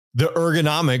 The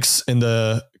ergonomics in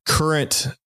the current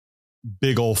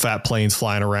big old fat planes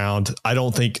flying around, I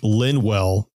don't think lend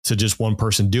well to just one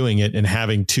person doing it, and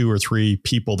having 2 or 3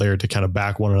 people there to kind of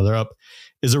back one another up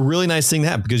is a really nice thing to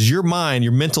have, because your mind,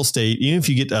 your mental state, even if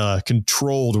you get a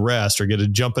controlled rest or get to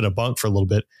jump in a bunk for a little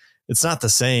bit, it's not the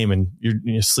same, and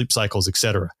your sleep cycles, et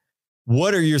cetera.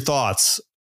 What are your thoughts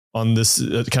on this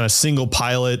kind of single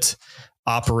pilot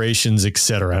operations, et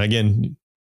cetera? And again,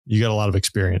 You got a lot of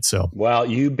experience. So, well,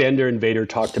 you, Bender, and Vader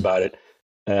talked about it.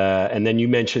 And then you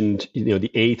mentioned,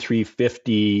 the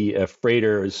A350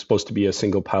 freighter is supposed to be a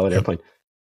single pilot airplane.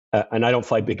 And I don't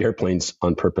fly big airplanes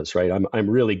on purpose, right? I'm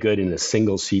really good in a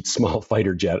single seat small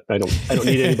fighter jet. I don't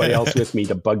need anybody else with me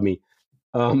to bug me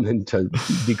and to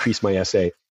decrease my SA.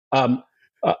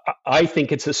 I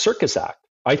think it's a circus act.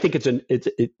 I think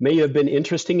it may have been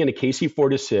interesting in a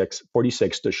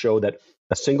KC-46 to show that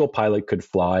a single pilot could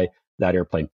fly that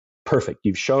airplane. Perfect.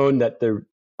 You've shown that there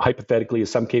hypothetically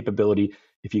is some capability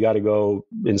if you got to go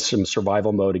in some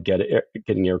survival mode to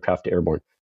getting aircraft airborne.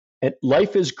 And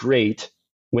life is great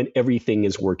when everything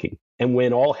is working. And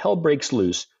when all hell breaks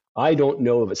loose, I don't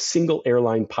know of a single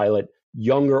airline pilot,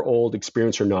 young or old,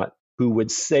 experienced or not, who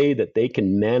would say that they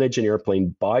can manage an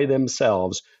airplane by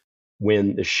themselves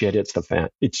when the shit hits the fan.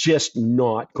 It's just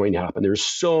not going to happen. There's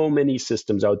so many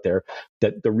systems out there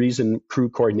that the reason crew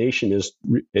coordination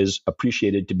is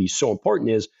appreciated to be so important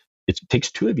is it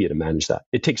takes two of you to manage that.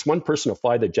 It takes one person to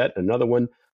fly the jet, another one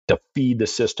to feed the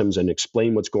systems and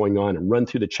explain what's going on and run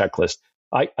through the checklist.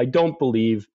 I don't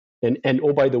believe, and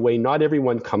oh, by the way, not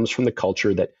everyone comes from the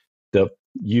culture that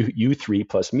you three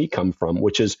plus me come from,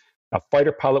 which is a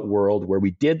fighter pilot world where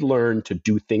we did learn to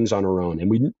do things on our own.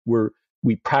 And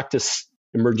we practice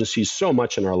emergencies so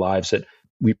much in our lives that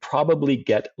we probably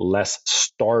get less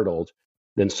startled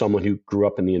than someone who grew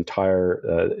up in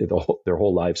their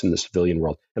whole lives in the civilian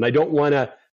world. And I don't want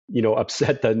to,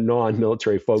 upset the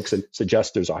non-military folks and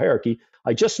suggest there's a hierarchy.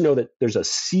 I just know that there's a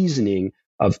seasoning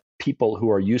of people who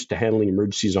are used to handling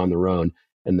emergencies on their own,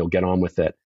 and they'll get on with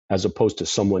it, as opposed to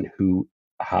someone who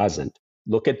hasn't.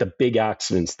 Look at the big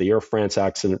accidents, the Air France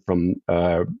accident from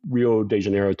Rio de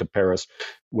Janeiro to Paris,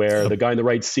 where the guy in the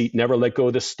right seat never let go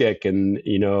of the stick, and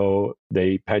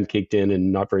they pancaked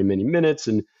in not very many minutes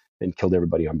and killed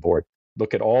everybody on board.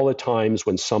 Look at all the times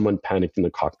when someone panicked in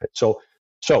the cockpit. So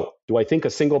do I think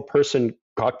a single person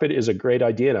cockpit is a great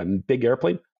idea in a big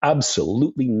airplane?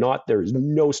 Absolutely not. There is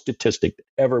no statistic that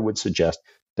ever would suggest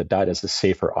that is a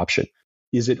safer option.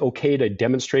 Is it okay to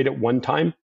demonstrate it one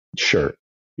time? Sure.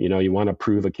 You want to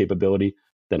prove a capability,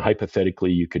 then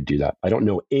hypothetically you could do that. I don't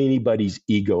know anybody's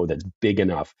ego that's big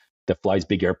enough that flies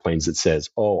big airplanes that says,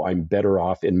 oh, I'm better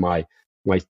off in my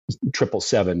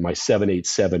 777, my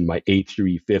 787, my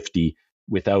A350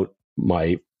 without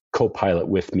my co-pilot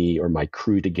with me or my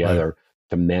crew together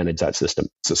to manage that system.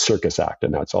 It's a circus act,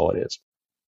 and that's all it is.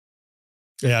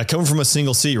 Yeah, coming from a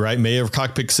single seat, right? Mayor of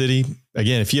Cockpit City.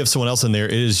 Again, if you have someone else in there,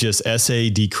 it is just SA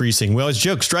decreasing. We always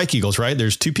joke, strike eagles, right?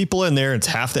 There's two people in there. It's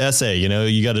half the SA.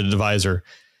 You got a divisor.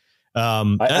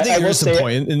 I think there's some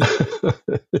point.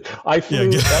 I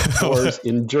flew F4s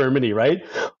in Germany, right?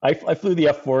 I flew the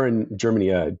F4 in Germany,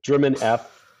 a German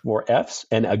F4Fs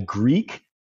and a Greek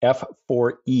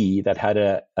F4E that had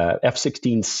a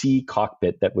F-16C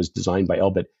cockpit that was designed by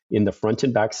Elbit in the front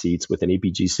and back seats with an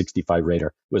APG-65 radar.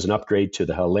 It was an upgrade to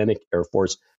the Hellenic Air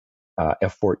Force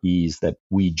F4Es that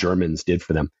we Germans did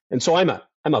for them. And so I'm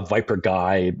a Viper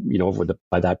guy.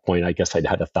 By that point, I guess I'd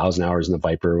had 1,000 hours in the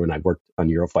Viper when I worked on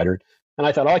Eurofighter, and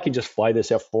I thought, I can just fly this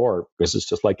F4 because it's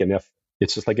just like an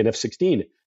F-16,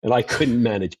 and I couldn't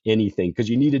manage anything because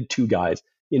you needed two guys.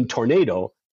 In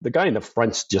Tornado, the guy in the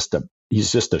front's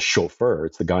he's just a chauffeur.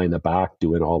 It's the guy in the back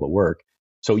doing all the work.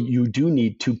 So you do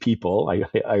need two people.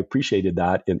 I appreciated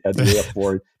that at the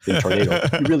F4 in Tornado.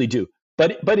 You really do.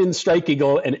 But in Strike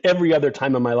Eagle and every other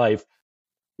time in my life,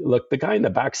 look, the guy in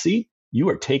the back seat, you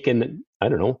are taking,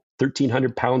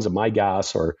 1,300 pounds of my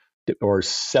gas or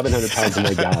 700 pounds of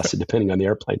my gas, depending on the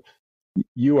airplane.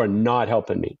 You are not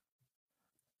helping me.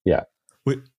 Yeah.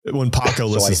 When Paco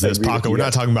listens to this, Paco, we're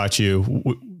not talking about you.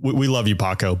 We love you,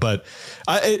 Paco, but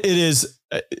it is,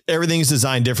 everything's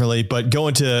designed differently. But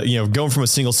going from a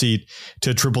single seat to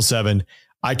a 777,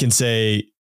 I can say,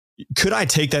 could I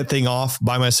take that thing off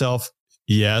by myself?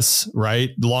 Yes. Right.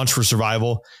 Launch for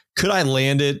survival. Could I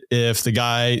land it if the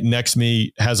guy next to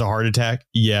me has a heart attack?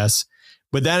 Yes.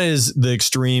 But that is the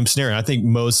extreme scenario. I think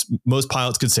most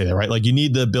pilots could say that, right? Like, you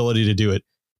need the ability to do it.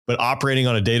 But operating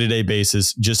on a day-to-day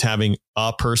basis, just having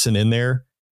a person in there,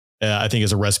 I think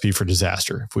is a recipe for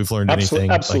disaster. If we've learned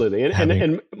anything. Absolutely. Like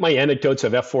and my anecdotes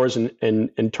of F4s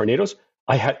and Tornadoes,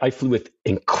 I flew with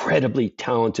incredibly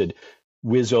talented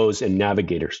Wizzos and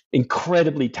navigators,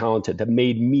 incredibly talented, that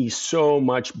made me so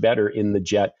much better in the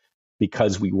jet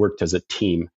because we worked as a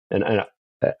team. And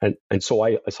so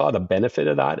I saw the benefit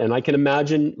of that. And I can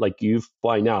imagine, like you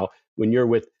fly now, when you're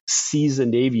with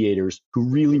seasoned aviators who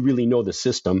really, really know the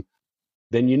system,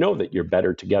 then you know that you're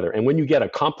better together. And when you get a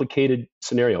complicated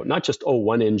scenario, not just,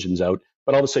 one engine's out,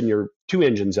 but all of a sudden you're two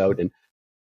engines out, and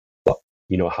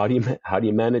how do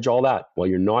you manage all that? Well,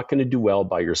 you're not going to do well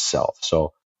by yourself.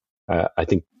 So I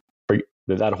think for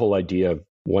that whole idea of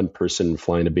one person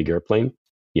flying a big airplane,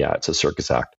 yeah, it's a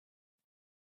circus act.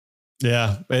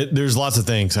 Yeah, there's lots of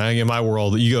things. I think in my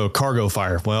world, you go cargo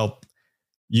fire. Well,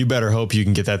 you better hope you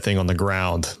can get that thing on the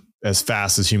ground as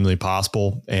fast as humanly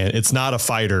possible. And it's not a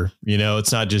fighter,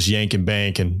 it's not just yank and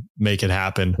bank and make it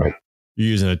happen. Right. You're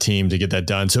using a team to get that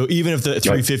done. So even if the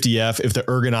 350F, if the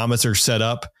ergonomics are set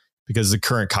up, because the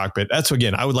current cockpit, that's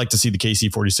again, I would like to see the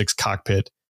KC-46 cockpit.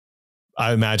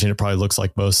 I imagine it probably looks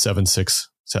like most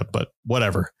 767, but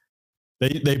whatever.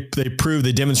 They proved,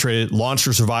 they demonstrated launch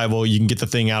for survival. You can get the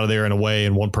thing out of there in a way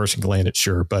and one person can land it.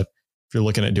 Sure. But if you're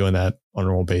looking at doing that on a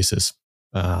normal basis,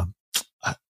 I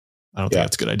don't think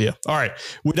that's a good idea. All right.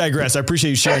 We digress. I appreciate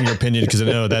you sharing your opinion because I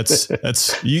know that's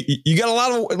you got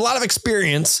a lot of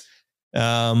experience.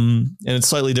 And it's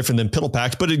slightly different than piddle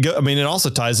packs, but it also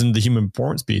ties into the human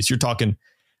performance piece. You're talking,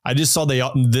 I just saw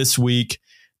this week,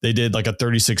 they did like a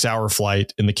 36-hour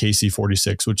flight in the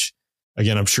KC-46, which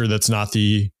again, I'm sure that's not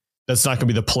going to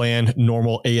be the planned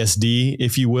normal ASD,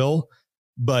 if you will,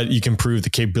 but you can prove the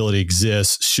capability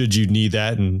exists should you need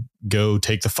that and go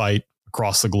take the fight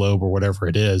across the globe or whatever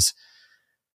it is.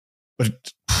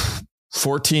 But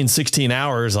 14, 16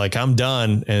 hours, like I'm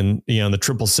done. And, the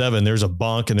 777, there's a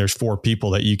bunk and there's 4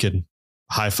 people that you can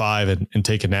high five and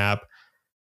take a nap.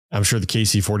 I'm sure the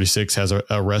KC-46 has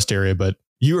a rest area, but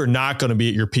you are not going to be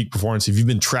at your peak performance if you've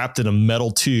been trapped in a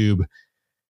metal tube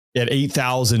at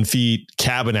 8,000 feet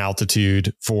cabin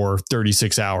altitude for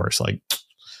 36 hours. Like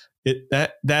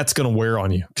that's going to wear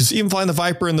on you. Because even flying the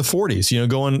Viper in the 40s,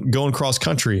 going cross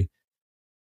country,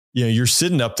 you're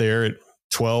sitting up there at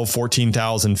 12,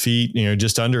 14,000 feet,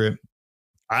 just under it.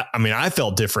 I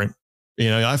felt different.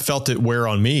 I felt it wear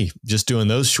on me just doing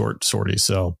those short sorties.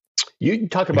 So you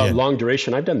talk about long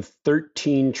duration. I've done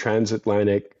 13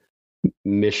 transatlantic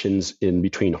missions in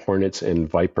between Hornets and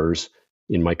Vipers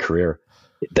in my career.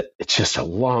 It's just a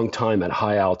long time at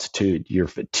high altitude. You're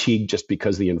fatigued just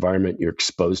because of the environment you're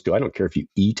exposed to. I don't care if you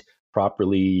eat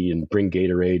properly and bring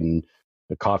Gatorade and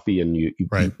the coffee and you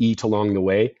eat along the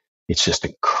way. It's just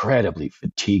incredibly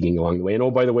fatiguing along the way.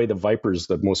 And by the way, the Viper is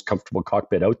the most comfortable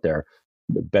cockpit out there.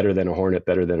 Better than a Hornet,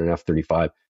 better than an F-35.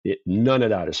 None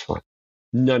of that is fun.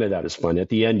 None of that is fun. At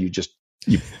the end,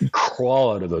 you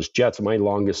crawl out of those jets. My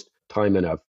longest time in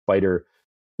a fighter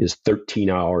is 13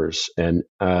 hours. And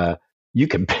you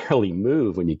can barely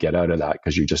move when you get out of that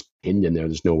because you're just pinned in there.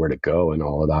 There's nowhere to go and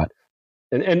all of that.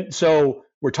 And so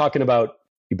we're talking about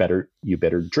you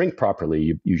better drink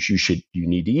properly. You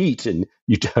need to eat, and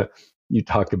you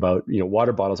talk about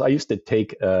water bottles. I used to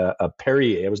take a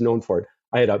Perrier. I was known for it.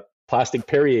 I had a plastic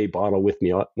Perrier bottle with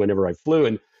me whenever I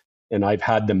flew, and I've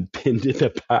had them pinned in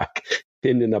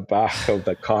the back of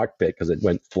the cockpit because it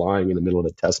went flying in the middle of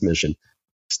the test mission,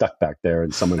 stuck back there,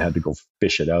 and someone had to go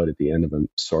fish it out at the end of a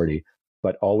sortie.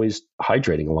 But always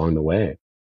hydrating along the way,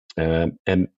 and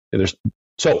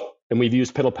we've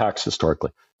used piddle packs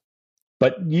historically.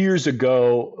 But years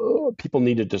ago, people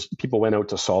went out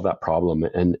to solve that problem,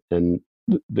 and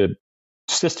the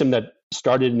system that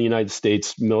started in the United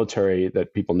States military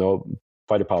that people know,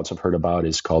 fighter pilots have heard about,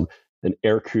 is called an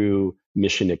Aircrew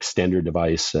Mission Extender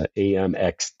Device,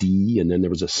 AMXD, and then there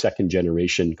was a second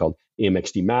generation called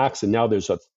AMXD Max, and now there's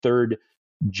a third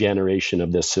generation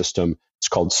of this system. It's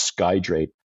called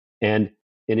Skydrate, and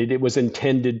it was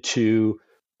intended to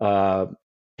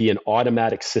be an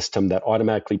automatic system that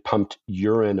automatically pumped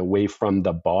urine away from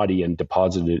the body and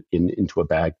deposited it into a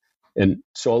bag. And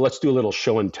so let's do a little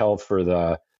show and tell for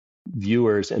the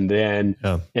viewers, and then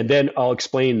I'll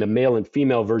explain the male and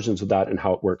female versions of that and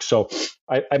how it works. So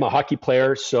I'm a hockey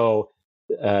player, so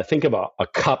think of a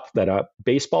cup that a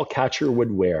baseball catcher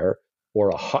would wear,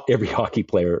 or every hockey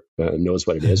player knows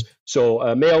what it is. So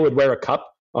a male would wear a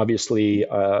cup. Obviously,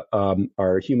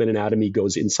 our human anatomy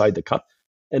goes inside the cup.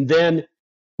 And then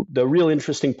the real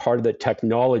interesting part of the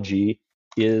technology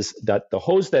is that the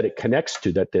hose that it connects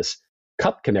to, that this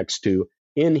cup connects to,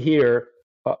 in here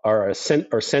are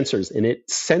sensors, and it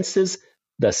senses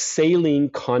the saline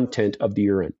content of the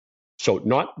urine. So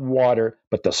not water,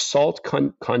 but the salt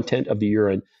content of the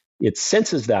urine. It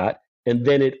senses that, and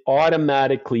then it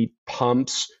automatically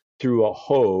pumps through a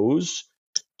hose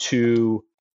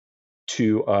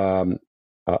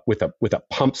with a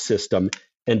pump system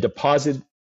and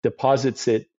deposits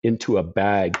it into a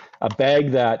bag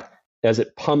that, as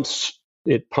it pumps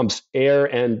air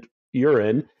and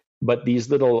urine, but these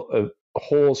little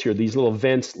holes here, these little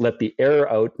vents, let the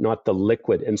air out, not the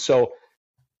liquid. And so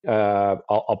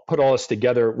I'll put all this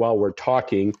together while we're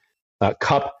talking.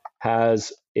 Cup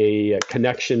has a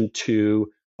connection to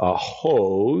a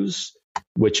hose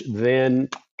which then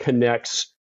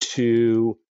connects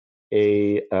to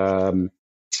a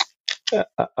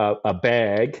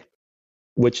bag,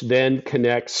 which then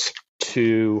connects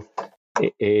to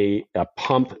a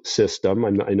pump system.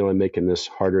 I know I'm making this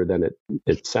harder than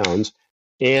it sounds.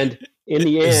 And in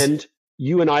the end,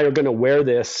 you and I are going to wear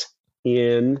this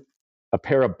in a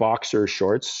pair of boxer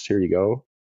shorts. Here you go,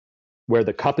 where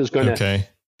the cup is going to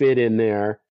fit in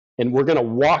there. And we're going to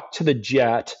walk to the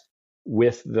jet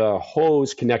with the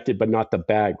hose connected, but not the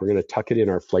bag. We're going to tuck it in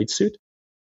our flight suit.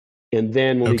 And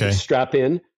then when we strap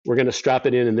in, we're going to strap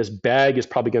it in. And this bag is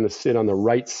probably going to sit on the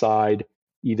right side,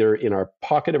 either in our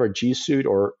pocket of our G suit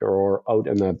or out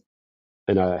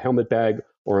in a helmet bag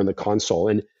or in the console.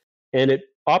 And it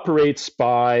operates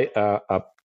by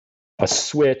a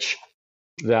switch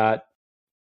that,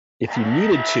 if you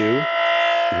needed to,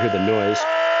 you hear the noise.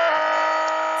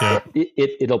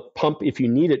 It'll pump if you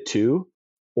need it to,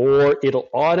 or it'll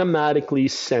automatically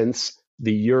sense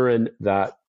the urine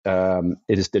that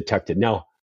it is detected. Now,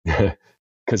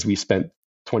 because we spent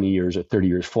 20 years or 30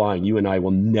 years flying, you and I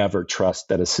will never trust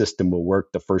that a system will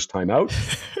work the first time out.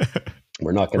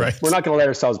 We're not going to let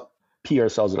ourselves pee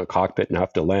ourselves in a cockpit and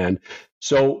have to land.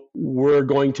 So we're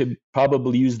going to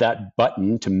probably use that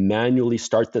button to manually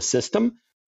start the system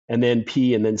and then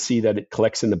pee and then see that it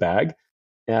collects in the bag.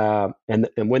 And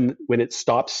when it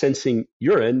stops sensing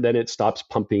urine, then it stops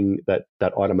pumping. That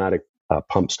automatic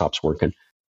pump stops working.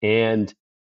 And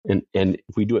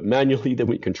if we do it manually, then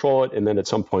we control it. And then at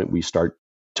some point we start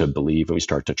to believe and we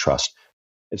start to trust.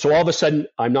 And so all of a sudden,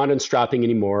 I'm not unstrapping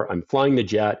anymore. I'm flying the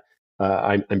jet.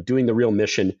 I'm doing the real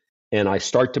mission. And I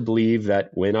start to believe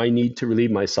that when I need to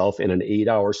relieve myself in an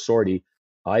 8-hour sortie,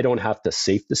 I don't have to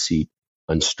safe the seat,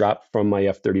 unstrap from my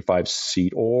F-35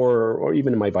 seat or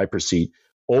even in my Viper seat,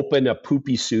 open a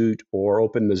poopy suit or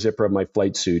open the zipper of my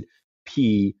flight suit,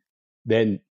 pee,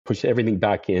 then push everything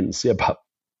back in, zip up,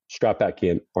 strap back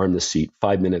in, arm the seat,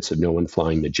 5 minutes of no one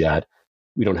flying the jet.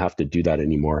 We don't have to do that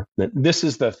anymore. This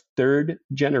is the third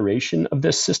generation of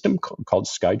this system called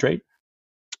Skydrate.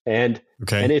 And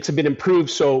it's been improved.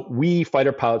 So we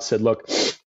fighter pilots said, look,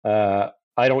 I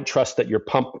don't trust that your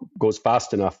pump goes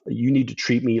fast enough. You need to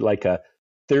treat me like a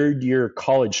third-year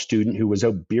college student who was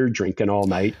out beer drinking all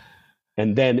night,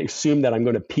 and then assume that I'm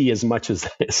going to pee as much as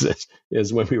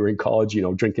when we were in college,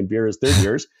 drinking beer as third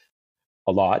years,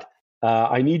 a lot.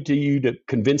 I need you to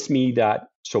convince me that,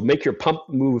 so make your pump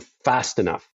move fast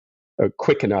enough, or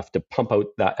quick enough to pump out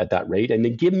at that rate, and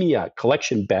then give me a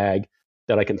collection bag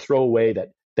that I can throw away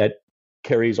that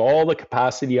carries all the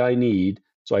capacity I need,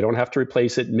 so I don't have to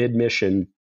replace it mid-mission,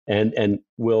 and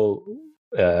will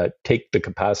take the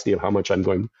capacity of how much I'm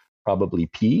going to probably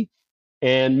pee,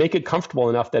 and make it comfortable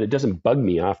enough that it doesn't bug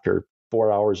me after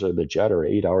 4 hours of the jet or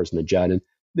 8 hours in the jet. And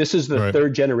this is the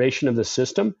third generation of the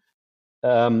system.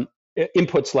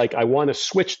 Inputs like, I want a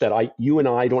switch that you and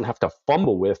I don't have to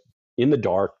fumble with in the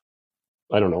dark,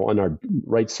 I don't know, on our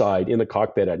right side in the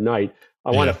cockpit at night.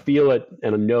 I want to feel it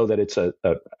and know that it's a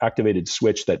activated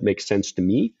switch that makes sense to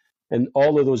me. And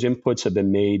all of those inputs have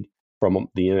been made from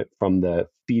the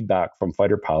feedback from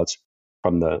fighter pilots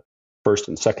from the first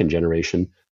and second generation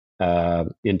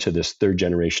into this third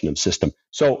generation of system.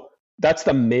 So that's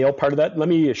the male part of that. Let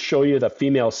me show you the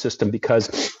female system because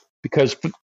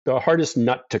the hardest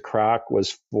nut to crack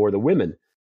was for the women.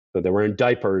 So they were in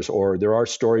diapers, or there are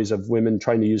stories of women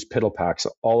trying to use piddle packs.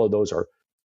 All of those are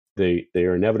they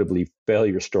are inevitably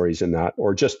failure stories in that,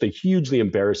 or just the hugely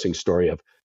embarrassing story of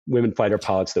women fighter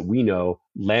pilots that we know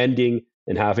landing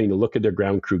and having to look at their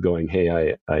ground crew going,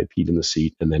 hey, I peed in the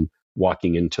seat, and then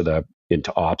walking into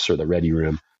ops or the ready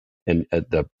room, and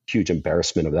the huge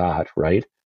embarrassment of that, right?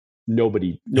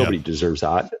 Nobody deserves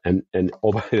that. And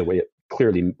oh, by the way, it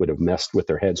clearly would have messed with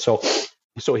their heads.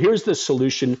 So here's the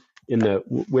solution in the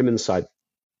women's side.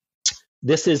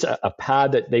 This is a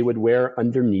pad that they would wear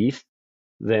underneath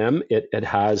them. It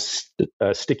has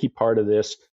a sticky part of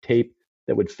this tape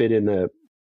that would fit in the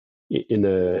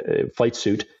flight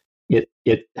suit.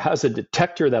 It has a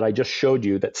detector that I just showed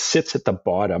you that sits at the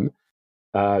bottom.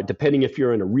 Depending if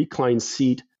you're in a reclined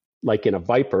seat, like in a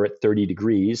Viper at 30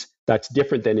 degrees, that's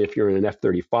different than if you're in an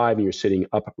F-35 and you're sitting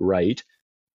upright.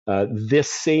 This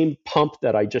same pump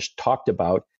that I just talked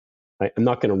about, I'm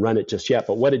not going to run it just yet,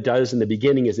 but what it does in the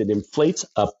beginning is it inflates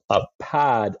a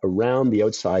pad around the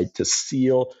outside to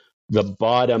seal the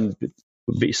bottom,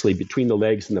 basically between the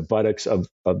legs and the buttocks of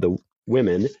the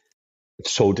women,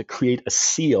 so to create a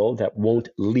seal that won't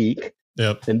leak.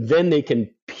 Yep. And then they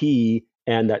can pee,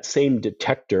 and that same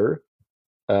detector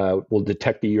will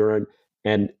detect the urine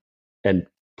and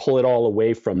pull it all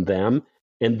away from them.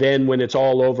 And then when it's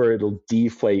all over, it'll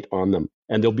deflate on them,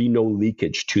 and there'll be no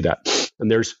leakage to that.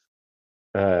 And there's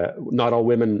not all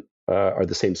women are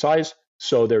the same size.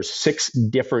 So there's 6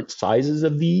 different sizes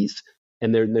of these.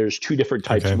 And then there's 2 different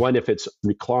types. Okay. One, if it's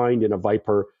reclined in a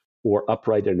Viper or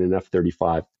upright in an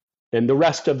F-35. And the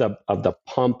rest of the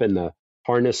pump and the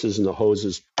harnesses and the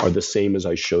hoses are the same as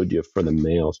I showed you for the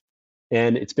males.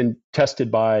 And it's been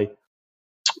tested by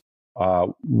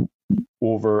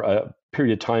over a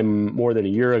period of time, more than a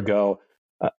year ago.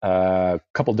 A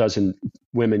couple dozen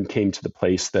women came to the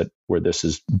place where this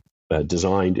is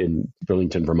designed in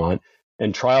Burlington, Vermont,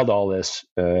 and trialed all this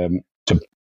to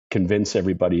convince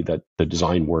everybody that the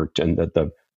design worked and that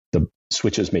the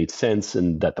switches made sense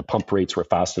and that the pump rates were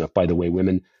fast enough. By the way,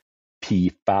 women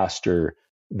pee faster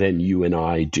than you and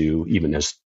I do, even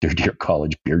as third-year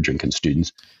college beer drinking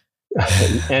students,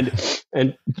 and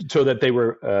so that they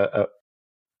were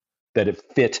that it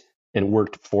fit and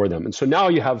worked for them. And so now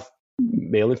you have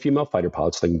male and female fighter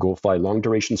pilots that can go fly long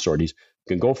duration sorties,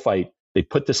 can go fight. They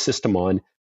put the system on,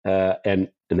 and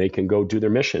they can go do their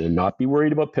mission and not be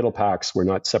worried about piddle packs. We're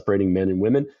not separating men and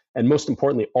women, and most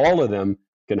importantly, all of them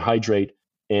can hydrate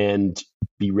and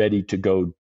be ready to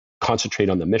go concentrate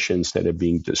on the mission instead of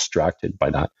being distracted by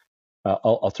that.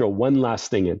 I'll throw one last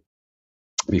thing in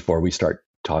before we start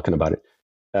talking about it.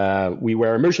 We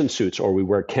wear immersion suits or we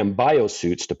wear chem-bio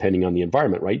suits depending on the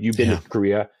environment, right? You've been to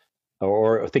Korea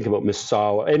or think about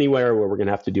Misawa, anywhere where we're going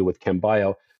to have to deal with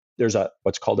chem-bio. There's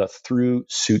what's called a through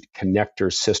suit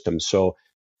connector system. So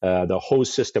the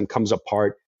hose system comes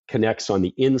apart, connects on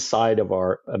the inside of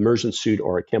our immersion suit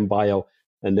or a chem-bio,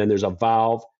 and then there's a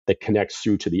valve that connects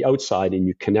through to the outside, and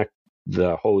you connect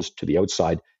the hose to the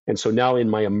outside. And so now in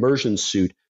my immersion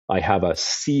suit, I have a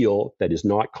seal that is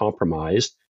not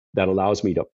compromised that allows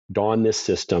me to don this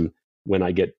system when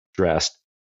I get dressed,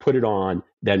 put it on,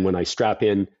 then when I strap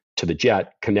in to the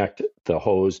jet, connect the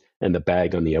hose and the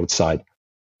bag on the outside.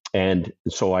 And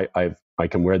so I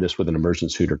can wear this with an immersion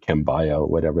suit or chem-bio,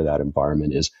 whatever that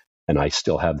environment is, and I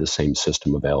still have the same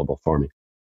system available for me.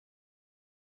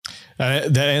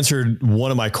 That answered one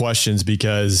of my questions,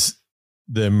 because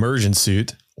the immersion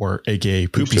suit, or AKA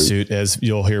poopy suit, as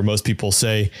you'll hear most people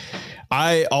say,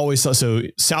 I always thought, so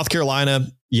South Carolina,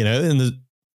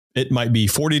 it might be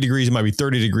 40 degrees, it might be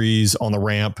 30 degrees on the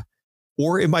ramp,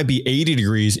 or it might be 80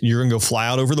 degrees and you're going to go fly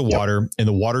out over the water and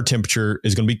the water temperature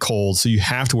is going to be cold. So you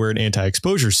have to wear an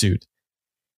anti-exposure suit.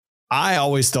 I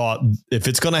always thought, if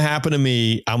it's going to happen to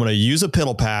me, I'm going to use a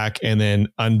piddle pack and then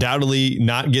undoubtedly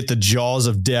not get the jaws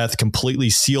of death completely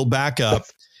sealed back up.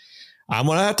 I'm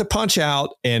going to have to punch out.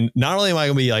 And not only am I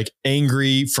going to be like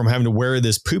angry from having to wear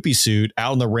this poopy suit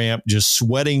out on the ramp, just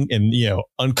sweating and,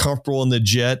 uncomfortable in the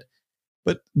jet,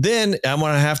 but then I'm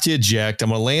going to have to eject. I'm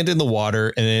going to land in the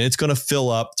water, and then it's going to fill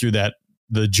up through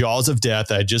the jaws of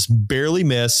death I just barely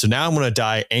missed. So now I'm going to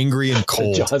die angry and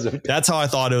cold. That's how I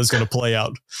thought it was going to play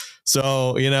out.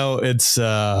 So, it's,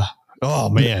 oh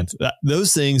man,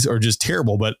 those things are just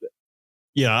terrible. But,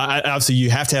 obviously you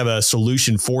have to have a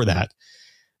solution for that.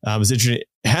 It's interesting.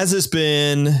 Has this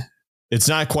been, it's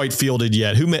not quite fielded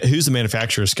yet. Who's the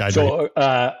manufacturer of Skydrake?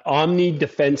 So Omni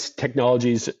Defense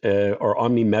Technologies or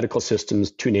Omni Medical Systems,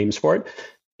 2 names for it.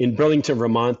 In Burlington,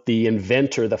 Vermont, the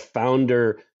inventor, the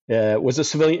founder, is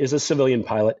a civilian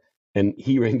pilot, and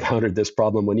he encountered this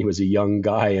problem when he was a young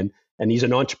guy, and he's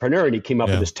an entrepreneur, and he came up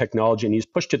with this technology, and he's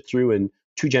pushed it through in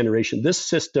 2 generations. This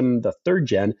system, the 3rd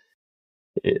gen,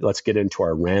 let's get into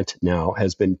our rant now,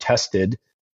 has been tested,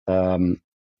 but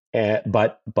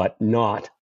not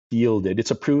fielded.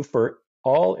 It's approved for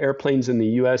all airplanes in the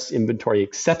U.S. inventory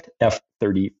except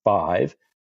F-35.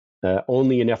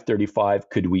 Only in F-35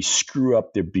 could we screw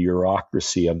up the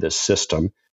bureaucracy of this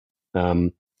system.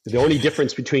 The only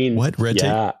difference between what red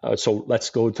tape? So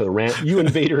let's go to the rant. You and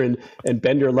Vader and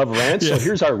Bender love rants. So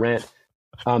here's our rant.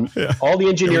 All the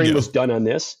engineering was done on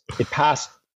this. It passed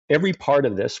every part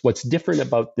of this. What's different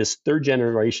about this 3rd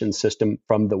generation system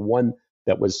from the one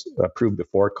that was approved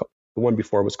before, the one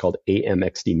before was called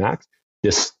AMXD Max.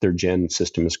 This 3rd gen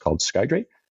system is called Skydrake.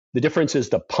 The difference is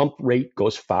the pump rate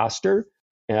goes faster.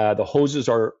 The hoses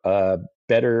are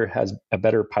has a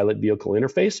better pilot vehicle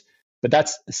interface, but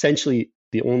that's essentially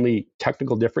the only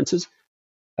technical differences.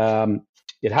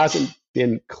 It hasn't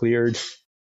been cleared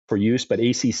for use, but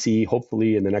ACC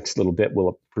hopefully in the next little bit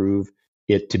will approve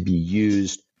it to be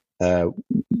used,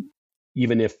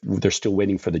 even if they're still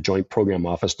waiting for the Joint Program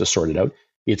Office to sort it out.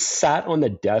 It's sat on the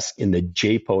desk in the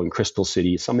JPO in Crystal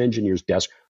City, some engineer's desk,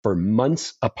 for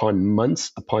months upon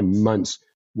months upon months,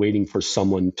 waiting for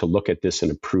someone to look at this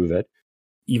and approve it.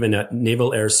 Even at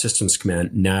Naval Air Systems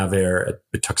Command, NAVAIR at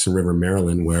Patuxent River,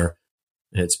 Maryland, where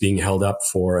it's being held up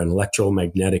for an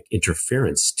electromagnetic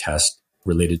interference test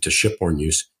related to shipborne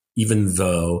use, even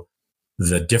though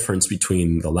the difference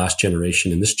between the last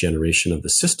generation and this generation of the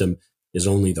system is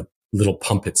only the little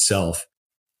pump itself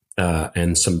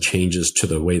and some changes to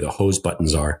the way the hose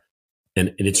buttons are.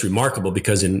 And it's remarkable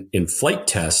because in flight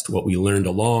test, what we learned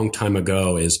a long time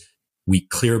ago is we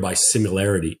clear by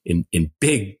similarity. In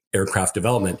big aircraft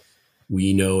development,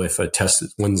 we know if a test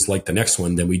one's like the next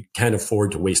one, then we can't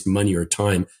afford to waste money or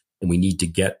time, and we need to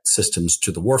get systems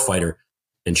to the warfighter.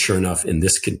 And sure enough, in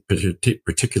this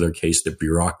particular case, the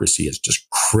bureaucracy has just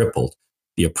crippled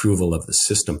the approval of the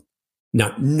system.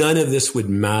 Now, none of this would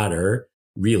matter,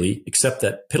 really, except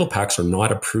that piddle packs are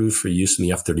not approved for use in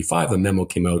the F-35. A memo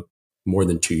came out more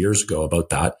than 2 years ago about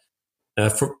that,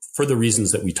 for the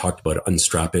reasons that we talked about: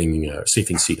 unstrapping,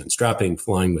 safing seat unstrapping,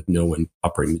 flying with no one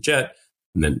operating the jet,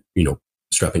 and then,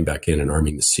 strapping back in and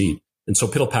arming the seat. And so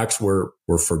piddle packs were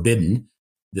forbidden.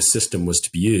 The system was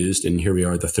to be used. And here we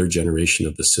are, the third generation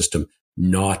of the system,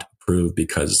 not approved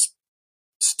because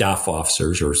staff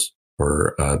officers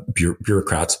or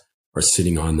bureaucrats are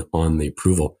sitting on the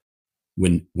approval.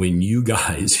 When you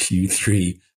guys, you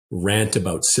three, rant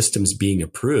about systems being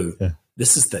approved,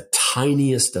 this is the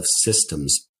tiniest of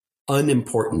systems,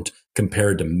 unimportant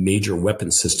compared to major weapon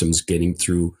systems getting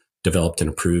through, developed and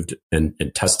approved and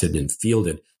tested and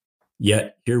fielded.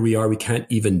 Yet here we are, we can't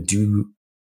even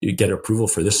get approval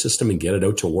for this system and get it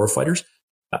out to warfighters.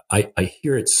 I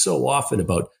hear it so often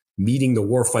about meeting the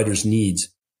warfighters' needs.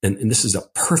 And this is a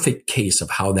perfect case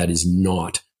of how that is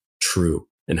not true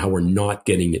and how we're not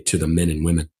getting it to the men and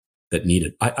women that need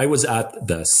it. I was at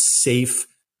the SAFE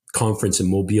conference in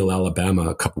Mobile, Alabama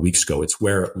a couple of weeks ago. It's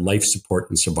where life support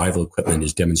and survival equipment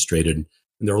is demonstrated. And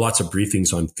there are lots of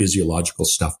briefings on physiological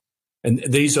stuff. And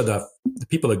these are the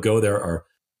people that go there are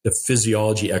the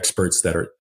physiology experts that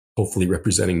are hopefully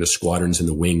representing the squadrons and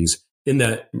the wings in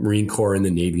the Marine Corps, in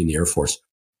the Navy, and the Air Force.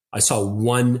 I saw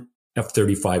one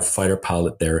F-35 fighter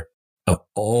pilot there of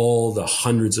all the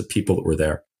hundreds of people that were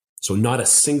there. So not a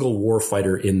single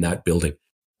warfighter in that building.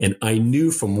 And I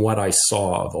knew from what I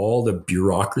saw of all the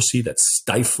bureaucracy that's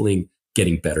stifling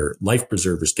getting better, life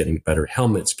preservers getting better,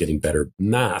 helmets getting better,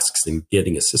 masks, and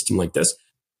getting a system like this,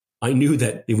 I knew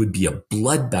that it would be a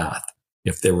bloodbath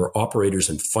if there were operators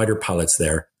and fighter pilots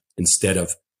there instead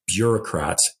of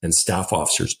bureaucrats and staff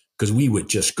officers, because we would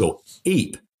just go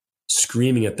ape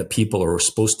screaming at the people who are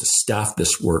supposed to staff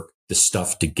this work, this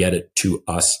stuff, to get it to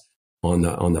us on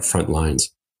the front lines.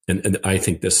 And I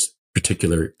think this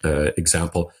particular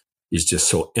example is just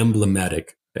so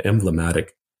emblematic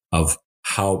of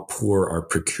how poor our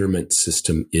procurement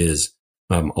system is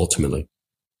ultimately.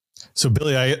 So,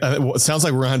 Billy, it sounds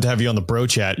like we're going to have you on the bro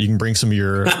chat. You can bring some of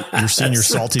your senior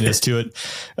saltiness to it.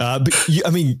 But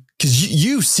because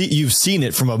you've seen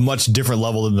it from a much different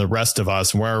level than the rest of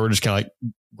us, where we're just kind of like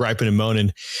griping and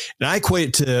moaning. And I equate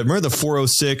it to, remember the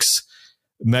 406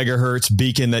 megahertz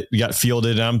beacon that got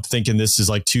fielded? And I'm thinking this is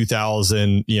like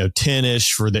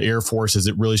 2010-ish for the Air Force as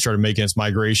it really started making its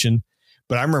migration.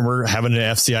 But I remember having an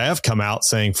FCIF come out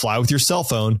saying, fly with your cell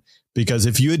phone, because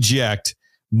if you eject,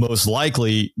 most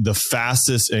likely the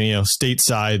fastest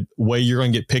stateside way you're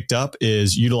going to get picked up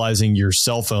is utilizing your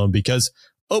cell phone, because,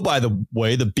 oh, by the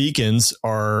way, the beacons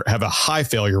have a high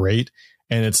failure rate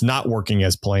and it's not working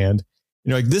as planned.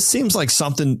 This seems like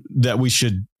something that we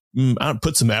should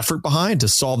put some effort behind to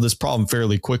solve this problem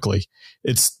fairly quickly.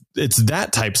 It's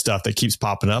that type stuff that keeps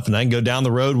popping up, and I can go down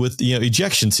the road with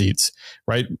ejection seats,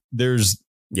 right? Your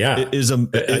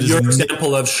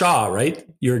example of Shaw, right?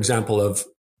 Your example of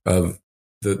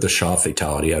the Shaw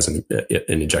fatality as in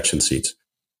ejection seats.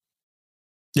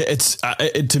 Yeah,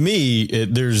 to me,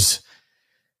 it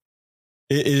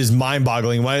is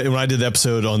mind-boggling. When I did the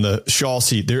episode on the Shaw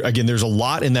seat, there's a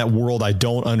lot in that world I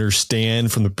don't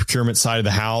understand from the procurement side of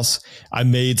the house. I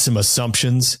made some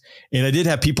assumptions, and I did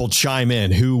have people chime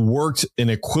in who worked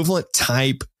in equivalent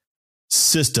type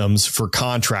systems for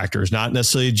contractors, not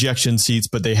necessarily ejection seats,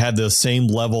 but they had the same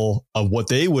level of what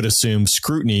they would assume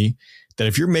scrutiny, that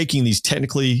if you're making these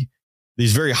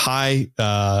very high,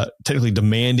 technically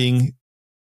demanding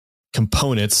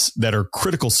components that are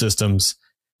critical systems,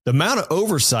 the amount of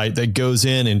oversight that goes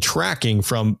in and tracking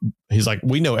he's like,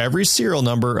 we know every serial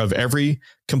number of every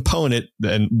component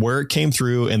and where it came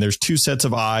through. And there's 2 sets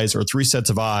of eyes or 3 sets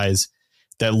of eyes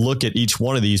that look at each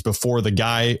one of these before the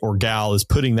guy or gal is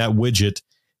putting that widget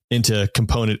into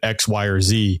component X, Y, or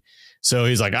Z. So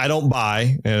he's like, I don't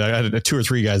buy, and I had 2 or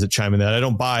 3 guys that chime in that I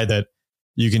don't buy that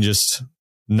you can just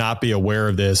not be aware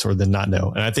of this or then not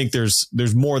know. And I think there's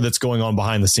more that's going on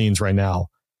behind the scenes right now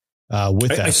with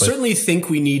that. I certainly think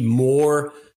we need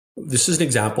more. This is an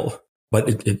example,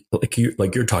 but like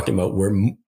you're talking about,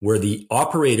 where the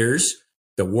operators,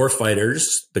 the warfighters,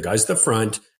 the guys at the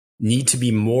front need to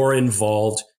be more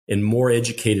involved and more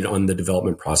educated on the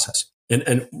development process.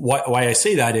 And why I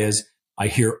say that is I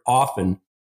hear often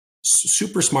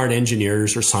super smart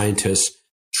engineers or scientists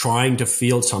trying to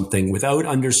field something without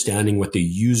understanding what the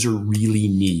user really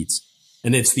needs.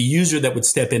 And it's the user that would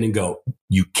step in and go,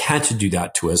 you can't do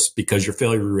that to us because your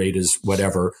failure rate is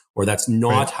whatever, or that's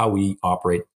not how we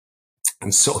operate.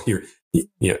 And so here,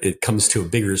 it comes to a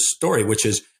bigger story, which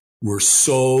is we're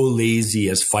so lazy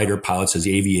as fighter pilots, as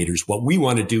aviators. What we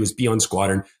want to do is be on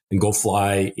squadron and go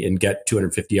fly and get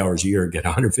 250 hours a year, get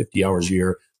 150 hours a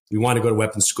year. We want to go to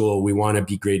weapons school. We want to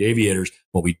be great aviators.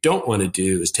 What we don't want to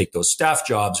do is take those staff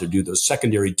jobs or do those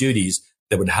secondary duties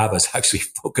that would have us actually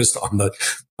focused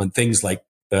on things like,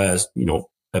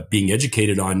 being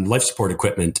educated on life support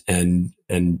equipment and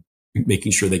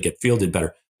making sure they get fielded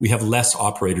better. We have less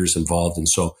operators involved. And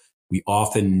so we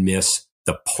often miss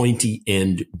the pointy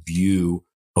end view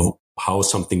of how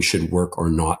something should work or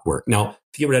not work. Now,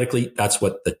 theoretically, that's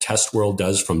what the test world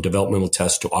does, from developmental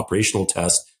tests to operational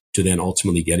tests to then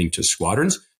ultimately getting to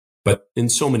squadrons. But in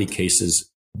so many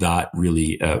cases, that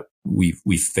really,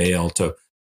 we fail to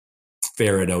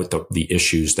ferret out the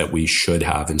issues that we should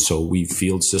have. And so we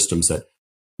field systems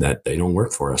that they don't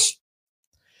work for us.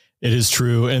 It is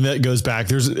true. And that goes back.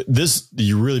 There's this,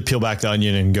 you really peel back the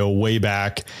onion and go way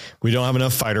back. We don't have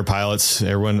enough fighter pilots. We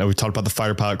talked about the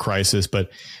fighter pilot crisis, but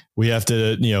we have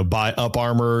to, buy up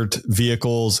armored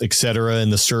vehicles, et cetera. In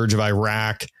the surge of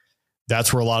Iraq,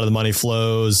 that's where a lot of the money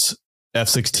flows.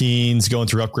 F-16s going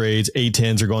through upgrades,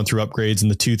 A-10s are going through upgrades in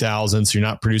the 2000s. So you're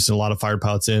not producing a lot of fighter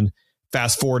pilots in.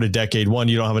 Fast forward to decade one,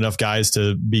 you don't have enough guys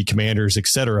to be commanders, et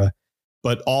cetera.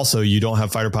 But also you don't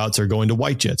have fighter pilots that are going to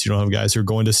white jets. You don't have guys who are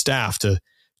going to staff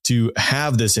to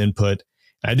have this input.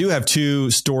 I do have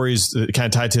two stories that kind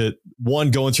of tied to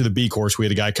one going through the B course. We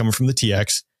had a guy coming from the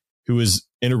TX who was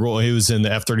integral. He was in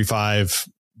the F-35,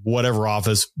 whatever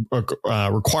office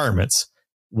requirements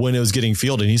when it was getting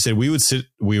fielded. And he said, we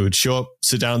would show up,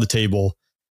 sit down at the table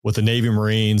with the Navy,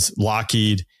 Marines,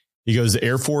 Lockheed. He goes, the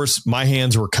Air Force, my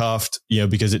hands were cuffed,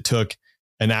 because it took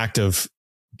an act of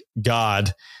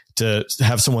God to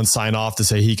have someone sign off to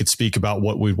say he could speak about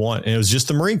what we'd want. And it was just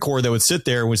the Marine Corps that would sit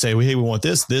there and would say, well, hey, we want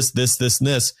this, this, this, this, and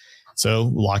this. So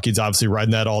Lockheed's obviously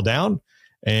writing that all down.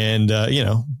 And,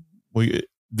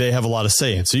 they have a lot of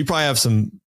say in. So you probably have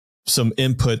some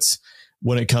inputs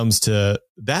when it comes to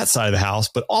that side of the house,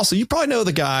 but also you probably know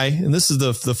the guy, and this is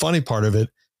the funny part of it,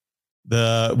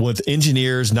 with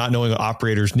engineers not knowing what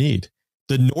operators need.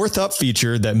 The North Up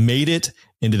feature that made it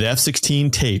into the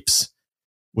F-16 tapes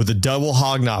with a double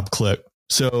hog knob clip.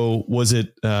 So was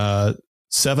it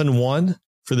 7-1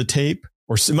 for the tape,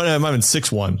 or it might have been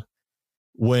 6-1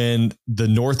 when the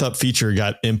North Up feature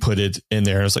got inputted in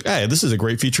there? I was like, hey, this is a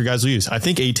great feature guys will use. I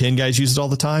think A-10 guys use it all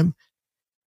the time.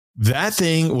 That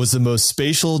thing was the most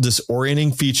spatial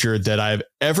disorienting feature that I've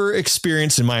ever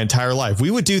experienced in my entire life.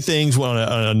 We would do things on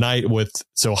a night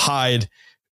so Hyde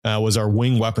was our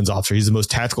wing weapons officer. He's the most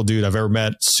tactical dude I've ever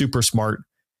met. Super smart.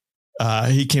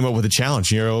 He came up with a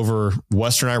challenge. You're over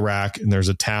Western Iraq and there's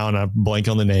a town. I'm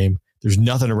blanking on the name. There's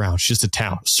nothing around. It's just a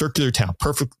town, circular town,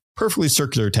 perfectly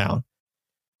circular town.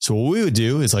 So what we would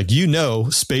do is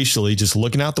spatially just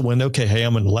looking out the window. Okay. Hey,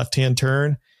 I'm in a left-hand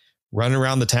turn, running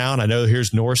around the town. I know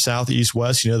here's north, south, east,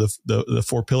 west, the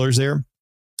four pillars there.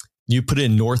 You put it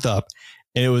in North Up,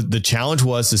 and the challenge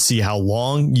was to see how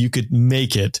long you could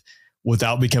make it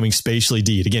without becoming spatially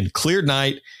deed. Again, clear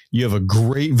night. You have a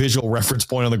great visual reference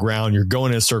point on the ground. You're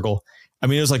going in a circle. I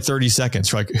mean, it was like 30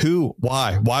 seconds. You're like,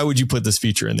 why would you put this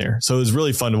feature in there? So it was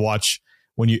really fun to watch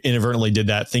when you inadvertently did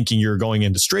that, thinking you're going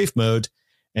into strafe mode,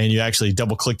 and you actually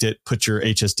double clicked it, put your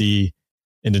HSD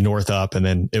into North Up, and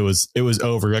then it was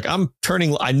over. You're like,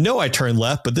 I know I turned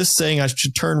left, but this is saying I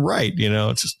should turn right.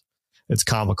 It's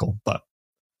comical, but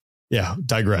yeah,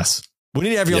 digress. We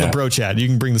need to have you on the bro chat. You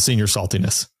can bring the senior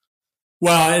saltiness.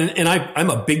 Well, and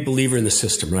I'm a big believer in the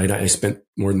system, right? I spent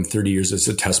more than 30 years as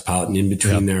a test pilot, and in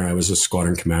between there, I was a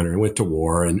squadron commander. I went to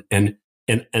war, and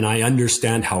I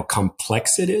understand how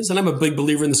complex it is. And I'm a big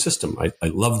believer in the system. I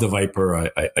love the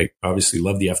Viper. I obviously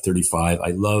love the F-35.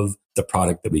 I love the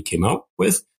product that we came out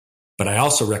with, but I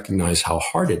also recognize how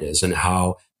hard it is and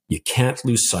how you can't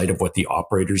lose sight of what the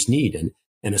operators need.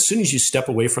 And as soon as you step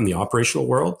away from the operational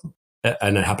world,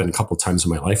 and it happened a couple of times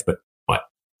in my life, but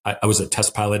I was a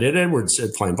test pilot at Edwards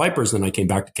at flying Vipers. Then I came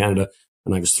back to Canada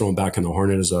and I was thrown back in the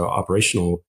Hornet as an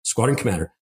operational squadron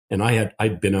commander. And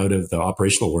I'd been out of the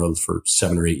operational world for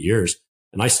 7 or 8 years,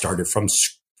 and I started from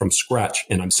scratch.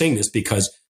 And I'm saying this because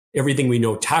everything we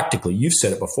know tactically, you've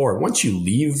said it before, once you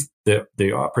leave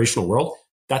the operational world,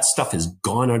 that stuff is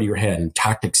gone out of your head and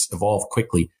tactics evolve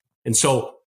quickly. And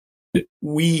so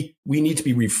we need to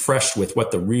be refreshed with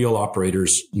what the real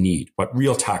operators need, what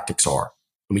real tactics are.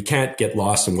 And we can't get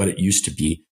lost in what it used to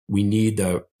be. We need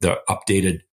the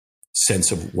updated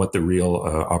sense of what the real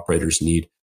operators need.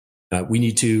 We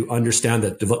need to understand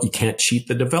that you can't cheat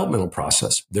the developmental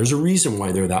process. There's a reason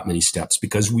why there are that many steps,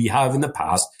 because we have in the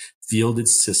past fielded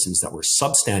systems that were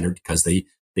substandard because they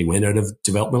went out of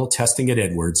developmental testing at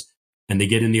Edwards, and they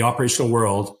get in the operational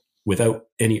world without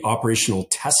any operational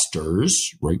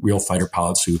testers, right? Real fighter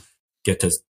pilots who get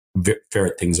to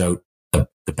ferret things out, the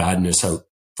badness out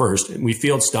first. And we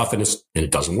field stuff and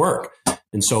it doesn't work.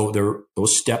 And so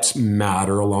those steps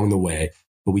matter along the way,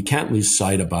 but we can't lose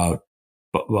sight about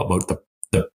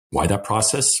the why that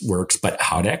process works, but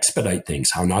how to expedite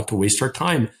things, how not to waste our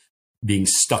time being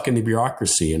stuck in the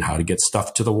bureaucracy, and how to get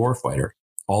stuff to the warfighter.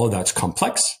 All of that's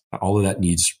complex. All of that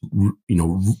needs,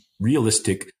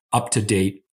 realistic,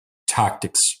 up-to-date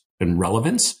tactics and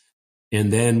relevance.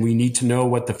 And then we need to know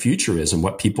what the future is and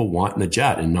what people want in the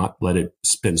jet, and not let it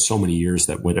spend so many years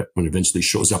that when it eventually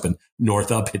shows up in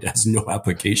Northup, it has no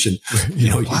application.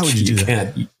 Why would you do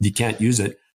that? You can't use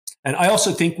it. And I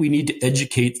also think we need to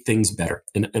educate things better.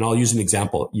 And I'll use an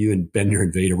example. You and Bender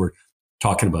and Vader were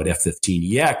talking about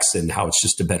F-15EX and how it's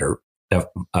just a better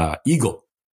Eagle.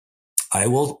 I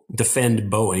will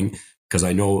defend Boeing because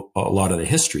I know a lot of the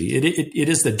history. It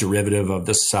is the derivative of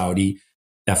the Saudi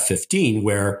F-15,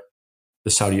 where the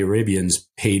Saudi Arabians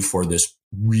paid for this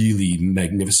really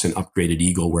magnificent upgraded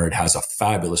Eagle, where it has a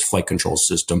fabulous flight control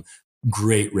system,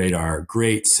 great radar,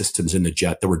 great systems in the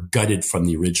jet that were gutted from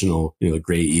the original, the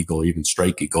Gray Eagle, even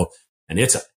Strike Eagle. And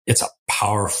it's a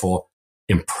powerful,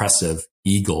 impressive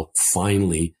Eagle.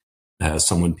 Finally,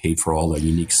 someone paid for all the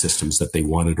unique systems that they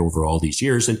wanted over all these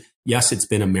years. And yes, it's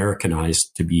been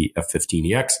Americanized to be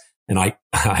F-15EX. And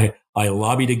I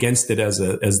lobbied against it as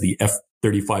the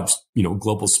F-35,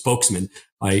 global spokesman.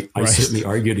 I certainly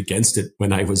argued against it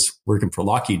when I was working for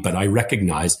Lockheed, but I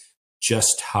recognize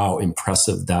just how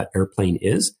impressive that airplane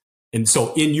is. And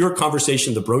so in your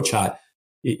conversation, the Bro Chat,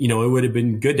 it would have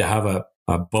been good to have a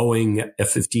Boeing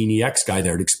F-15EX guy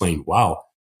there to explain, wow,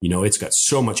 it's got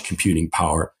so much computing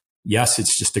power. Yes,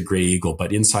 it's just a Gray Eagle,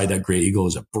 but inside that Gray Eagle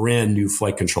is a brand new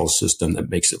flight control system that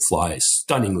makes it fly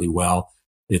stunningly well.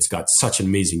 It's got such an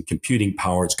amazing computing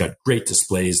power. It's got great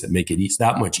displays that make it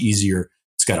that much easier.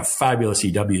 It's got a fabulous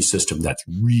EW system that's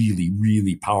really,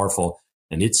 really powerful.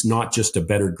 And it's not just a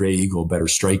better Gray Eagle, better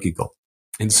Strike Eagle.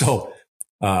 And so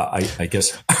I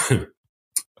guess there's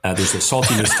a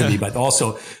saltiness to me, but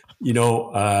also,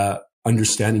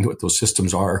 understanding what those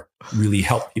systems are really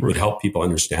would help people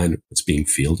understand what's being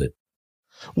fielded.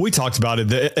 We talked about it,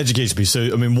 the education piece. So,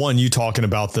 one, you talking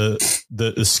about the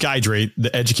Skydrate,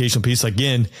 the educational piece.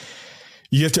 Again,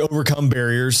 you have to overcome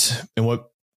barriers and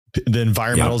what the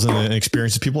environmentals and the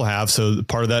experiences people have. So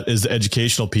part of that is the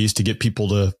educational piece to get people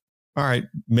to, all right,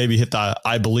 maybe hit the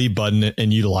I believe button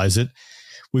and utilize it.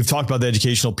 We've talked about the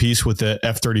educational piece with the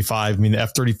F-35. The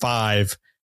F-35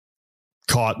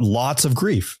 caught lots of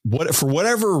grief. For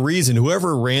whatever reason,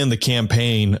 whoever ran the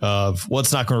campaign of, well,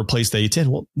 it's not going to replace the A-10.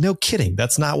 Well, no kidding.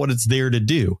 That's not what it's there to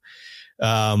do.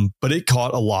 But it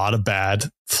caught a lot of bad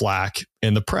flack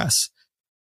in the press.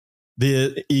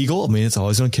 The Eagle, it's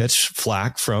always going to catch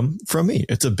flack from me.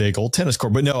 It's a big old tennis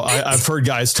court. But no, I've heard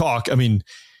guys talk.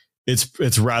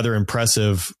 It's rather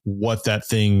impressive what that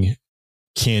thing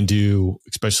can do,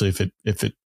 especially if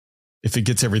it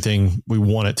gets everything we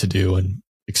want it to do, and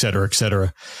et cetera, et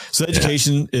cetera. So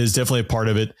education is definitely a part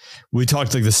of it. We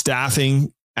talked like the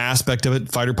staffing aspect of it.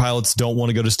 Fighter pilots don't want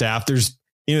to go to staff. Even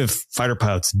if fighter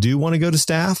pilots do want to go to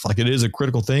staff, like it is a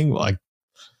critical thing. Like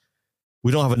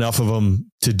we don't have enough of them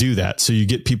to do that. So you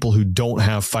get people who don't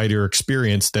have fighter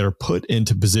experience that are put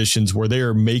into positions where they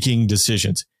are making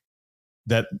decisions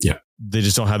that they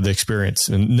just don't have the experience,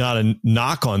 and not a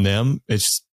knock on them. It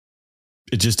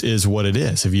just is what it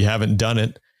is. If you haven't done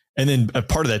it. And then a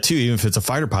part of that too, even if it's a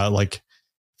fighter pilot, like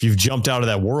if you've jumped out of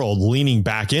that world, leaning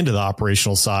back into the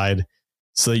operational side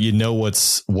so that you know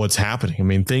what's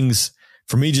happening. Things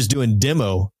for me, just doing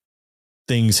demo,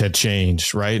 things had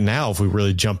changed right now. If we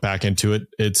really jump back into it,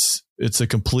 it's a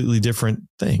completely different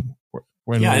thing.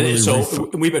 We've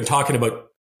been talking about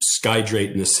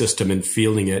Skydrate and the system and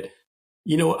feeling it.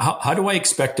 How do I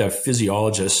expect a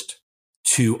physiologist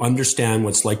to understand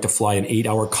what it's like to fly an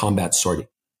 8-hour combat sortie?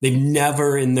 They've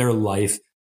never in their life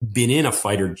been in a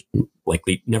fighter,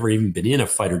 likely never even been in a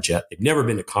fighter jet. They've never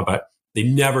been to combat. They've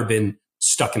never been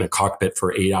stuck in a cockpit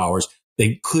for 8 hours.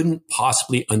 They couldn't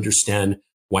possibly understand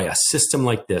why a system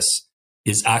like this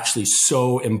is actually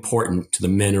so important to the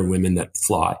men or women that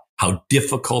fly, how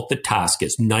difficult the task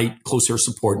is. Night close air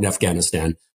support in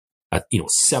Afghanistan,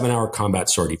 7-hour combat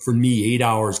sortie. For me, 8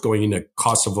 hours going into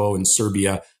Kosovo and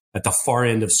Serbia, at the far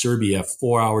end of Serbia,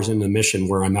 4 hours into the mission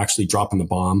where I'm actually dropping the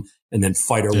bomb and then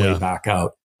fight our way back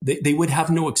out. They would have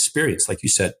no experience, like you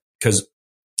said, because,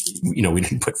 we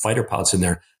didn't put fighter pilots in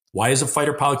there. Why is a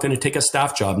fighter pilot going to take a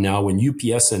staff job now when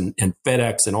UPS and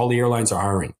FedEx and all the airlines are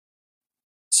hiring?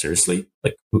 Seriously?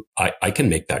 Like, I can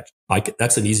make that.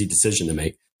 That's an easy decision to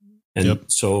make. And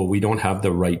so we don't have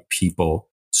the right people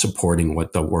supporting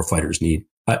what the warfighters need.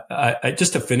 I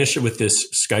just to finish it with this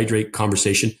Skydrake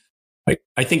conversation,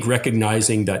 I think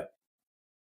recognizing that,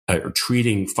 or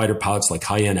treating fighter pilots like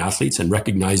high-end athletes and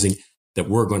recognizing that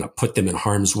we're going to put them in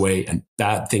harm's way and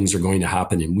bad things are going to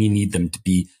happen and we need them to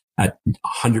be at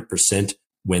 100%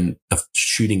 when the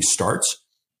shooting starts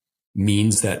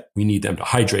means that we need them to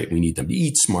hydrate. We need them to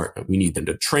eat smart. We need them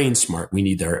to train smart. We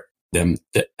need them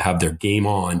to have their game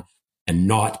on and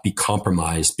not be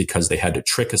compromised because they had to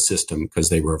trick a system because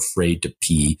they were afraid to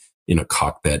pee in a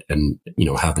cockpit and,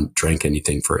 haven't drank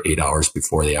anything for 8 hours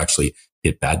before they actually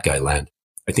hit bad guy land.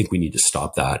 I think we need to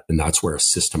stop that. And that's where a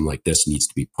system like this needs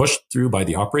to be pushed through by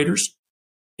the operators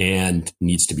and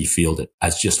needs to be fielded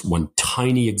as just one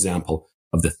tiny example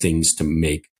of the things to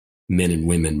make men and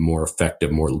women more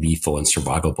effective, more lethal and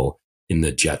survivable in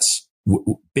the jets.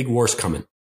 Big war's coming.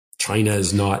 China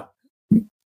is not,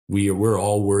 we're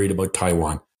all worried about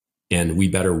Taiwan, and we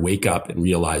better wake up and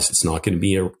realize it's not going to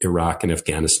be Iraq and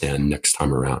Afghanistan next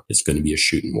time around. It's going to be a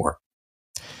shooting war.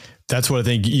 That's what I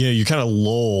think, you kind of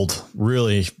lulled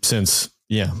really since,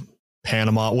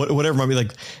 Panama, whatever might be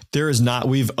like,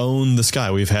 we've owned the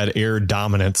sky. We've had air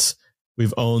dominance.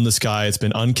 We've owned the sky. It's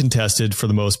been uncontested for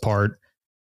the most part.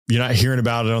 You're not hearing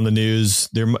about it on the news.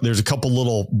 There's a couple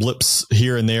little blips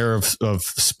here and there of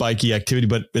spiky activity,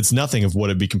 but it's nothing of what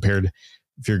it'd be compared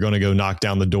if you're going to go knock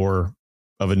down the door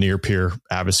of a near peer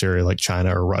adversary like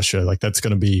China or Russia. Like, that's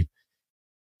going to be,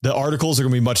 the articles are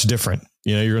going to be much different.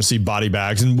 You're going to see body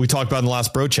bags. And we talked about in the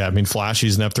last bro chat, I mean, Flash,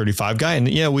 he's an F-35 guy.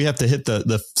 And we have to hit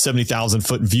the 70,000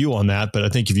 foot view on that. But I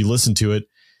think if you listen to it,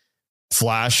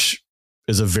 Flash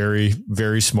is a very,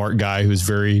 very smart guy who's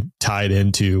very tied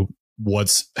into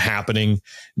what's happening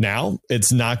now.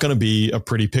 It's not going to be a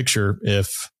pretty picture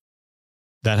if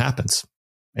that happens.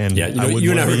 And you and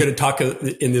I were going to talk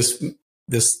in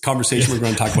this conversation. We're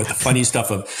going to talk about the funny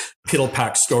stuff of piddle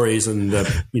pack stories and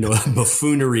the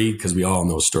buffoonery, because we all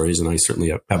know stories, and I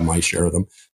certainly have my share of them.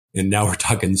 And now we're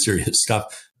talking serious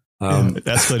stuff.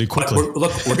 That's pretty quickly.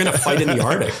 We're going to fight in the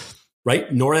Arctic, right?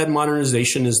 NORAD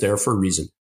modernization is there for a reason.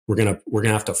 We're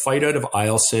gonna have to fight out of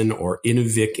Eielson or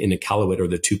Inuvik in Iqaluit are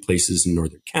the two places in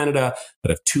northern Canada that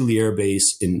have Thule Air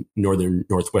Base in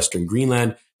northwestern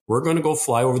Greenland. We're going to go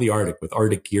fly over the Arctic with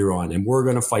Arctic gear on, and we're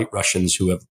going to fight Russians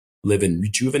who live in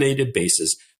rejuvenated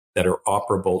bases that are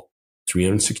operable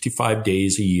 365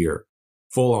 days a year,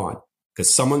 full on,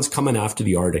 because someone's coming after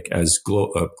the Arctic as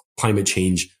climate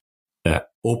change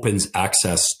opens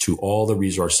access to all the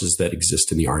resources that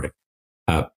exist in the Arctic.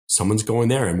 Someone's going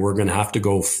there, and we're going to have to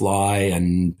go fly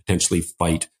and potentially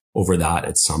fight over that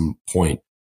at some point.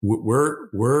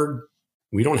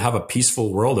 We don't have a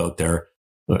peaceful world out there.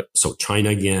 So China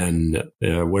again,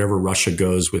 wherever Russia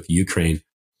goes with Ukraine,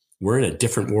 we're in a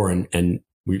different war. And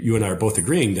you and I are both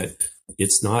agreeing that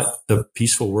it's not the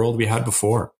peaceful world we had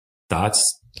before.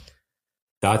 That's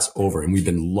over. And we've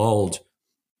been lulled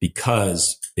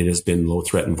because it has been low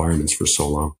threat environments for so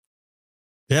long.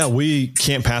 Yeah, we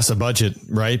can't pass a budget,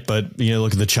 right? But,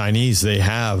 look at the Chinese. They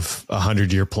have a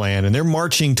 100-year plan and they're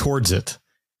marching towards it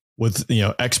with,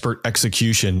 expert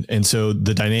execution. And so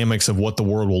the dynamics of what the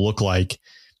world will look like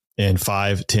in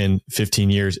 5, 10, 15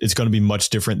 years, it's going to be much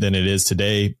different than it is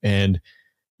today. And,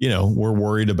 we're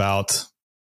worried about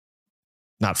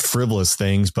not frivolous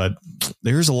things, but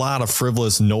there's a lot of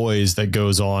frivolous noise that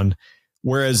goes on.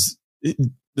 Whereas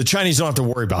the Chinese don't have to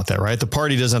worry about that, right? The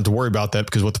party doesn't have to worry about that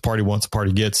because what the party wants, the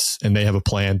party gets, and they have a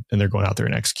plan and they're going out there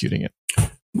and executing it.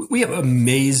 We have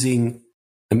amazing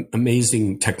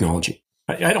technology.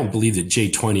 I don't believe that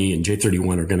J-20 and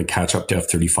J-31 are going to catch up to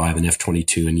F-35 and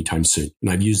F-22 anytime soon. And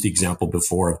I've used the example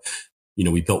before of,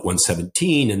 we built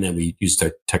 117 and then we used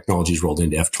the technologies rolled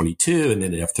into F-22 and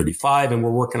then F-35, and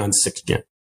we're working on 6th gen.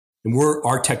 And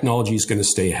our technology is going to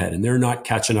stay ahead, and they're not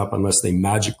catching up unless they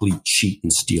magically cheat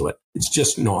and steal it. It's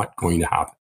just not going to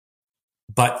happen.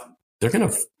 But they're going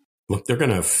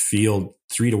to field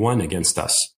 3-1 against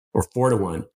us or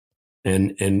 4-1.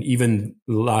 And even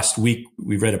last week,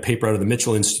 we read a paper out of the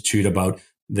Mitchell Institute about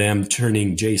them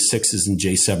turning J6s and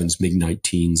J7s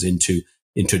MiG-19s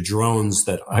into drones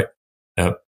that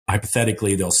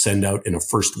hypothetically they'll send out in a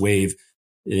first wave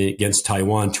against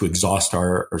Taiwan to exhaust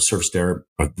our surface to air,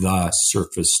 or the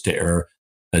surface to air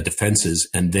defenses.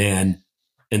 And then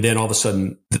all of a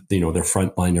sudden, their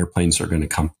frontline airplanes are going to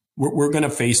come. We're going to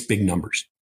face big numbers,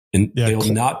 and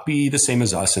they'll not be the same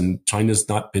as us. And China's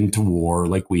not been to war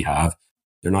like we have.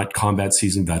 They're not combat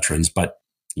seasoned veterans, but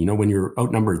when you're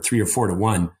outnumbered 3 or 4 to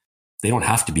 1, they don't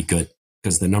have to be good,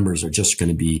 because the numbers are just going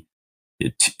to be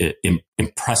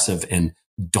impressive and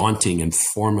daunting and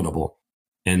formidable.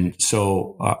 And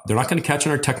so they're not going to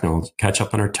catch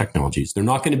up on our technologies. They're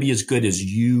not going to be as good as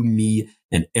you, me,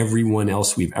 and everyone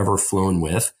else we've ever flown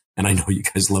with. And I know you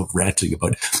guys love ranting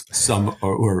about some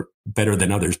or better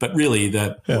than others, but really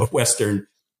the Western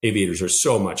aviators are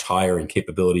so much higher in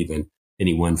capability than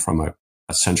anyone from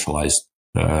a centralized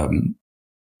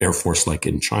air force like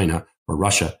in China or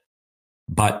Russia.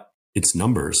 But it's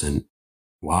numbers, and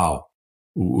wow,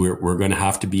 we're going to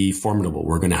have to be formidable.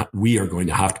 We are going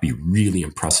to have to be really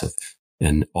impressive.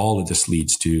 And all of this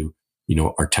leads to,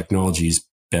 our technologies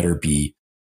better be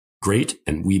great,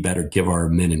 and we better give our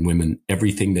men and women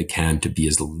everything they can to be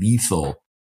as lethal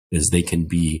as they can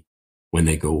be when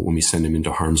we send them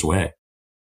into harm's way.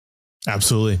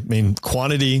 Absolutely. I mean,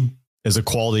 quantity is a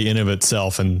quality in of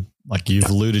itself. And like you've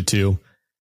alluded to,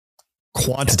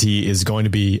 quantity is going to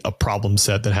be a problem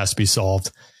set that has to be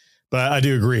solved. But I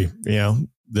do agree,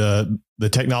 the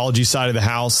technology side of the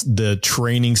house, the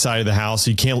training side of the house,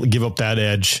 you can't give up that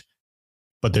edge,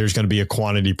 but there's going to be a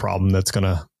quantity problem that's going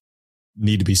to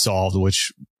need to be solved,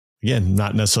 which again,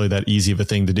 not necessarily that easy of a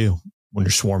thing to do when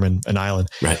you're swarming an island.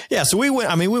 Right. Yeah. So we went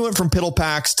from piddle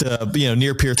packs to,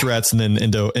 near peer threats, and then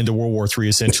into World War III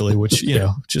essentially, which,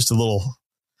 just a little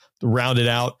to round it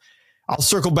out. I'll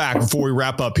circle back before we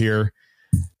wrap up here.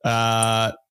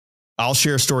 I'll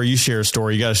share a story. You share a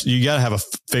story. You got to have a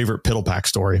favorite piddle pack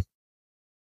story.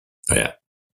 Oh yeah.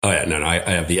 No, I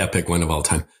have the epic one of all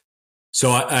time.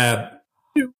 So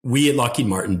we at Lockheed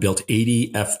Martin built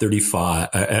 80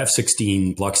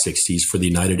 F-16 Block 60s for the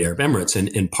United Arab Emirates.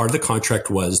 And part of the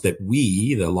contract was that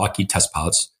we, the Lockheed test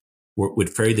pilots, would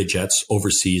ferry the jets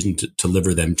overseas and to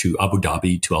deliver them to Abu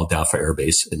Dhabi, to Al Dafa Air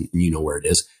Base. And you know where it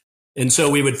is. And so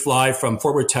we would fly from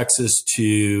Fort Worth, Texas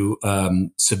to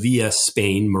Sevilla,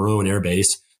 Spain, Morón Air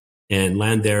Base, and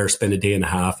land there, spend a day and a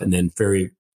half, and then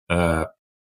ferry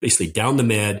basically down the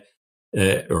Med,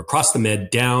 or across the Med,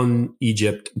 down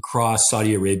Egypt, across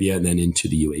Saudi Arabia, and then into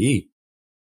the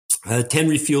UAE. 10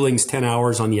 refuelings, 10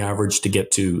 hours on the average to get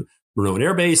to Morón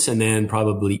Air Base, and then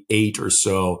probably 8 or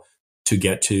so to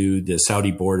get to the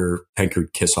Saudi border,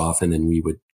 Tankard kiss off, and then we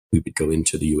would go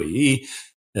into the UAE.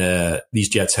 These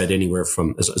jets had anywhere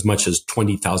from as much as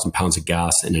 20,000 pounds of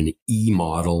gas in an E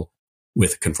model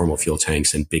with conformal fuel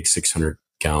tanks and big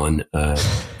 600-gallon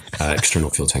external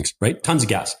fuel tanks, right? Tons of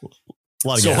gas. A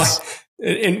lot of gas.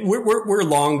 And we're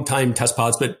long time test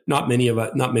pilots, but not many of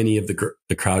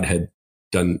the crowd had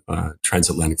done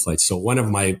transatlantic flights. So one of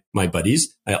my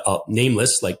buddies, I'll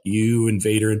nameless, like you and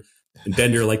Vader and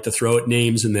Bender like to throw out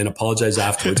names and then apologize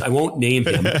afterwards. I won't name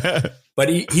him, but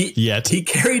he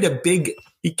carried a big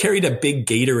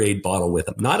Gatorade bottle with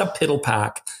him, not a piddle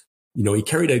pack. He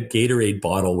carried a Gatorade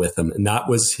bottle with him, and that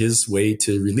was his way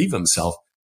to relieve himself.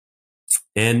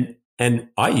 And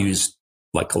I used,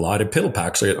 like a lot of piddle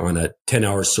packs, on a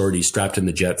 10-hour sortie strapped in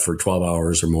the jet for 12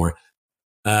 hours or more.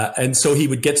 And so he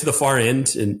would get to the far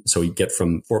end. And so he'd get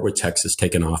from Fort Worth, Texas,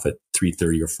 taken off at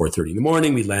 3:30 or 4:30 in the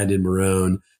morning. We land in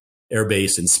Morón Air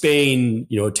Base in Spain,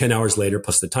 10 hours later,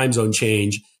 plus the time zone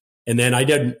change. And then I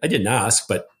didn't ask,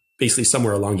 but basically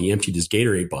somewhere along he emptied his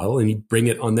Gatorade bottle and he'd bring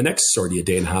it on the next sortie a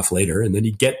day and a half later. And then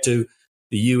he'd get to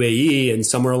the UAE, and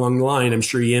somewhere along the line, I'm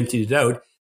sure he emptied it out,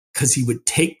 because he would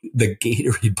take the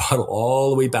Gatorade bottle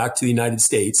all the way back to the United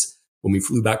States when we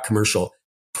flew back commercial,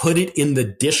 put it in the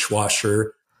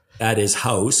dishwasher at his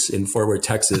house in Fort Worth,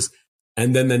 Texas.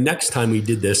 And then the next time we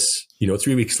did this,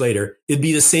 3 weeks later, it'd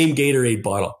be the same Gatorade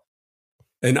bottle.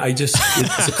 And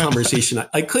it's a conversation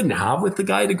I couldn't have with the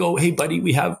guy to go, hey, buddy,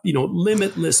 we have,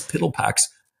 limitless piddle packs.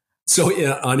 So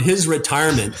on his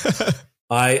retirement,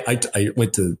 I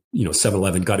went to,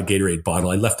 7-Eleven, got a Gatorade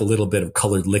bottle. I left a little bit of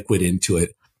colored liquid into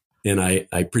it. And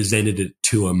I presented it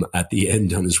to him at the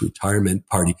end on his retirement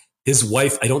party. His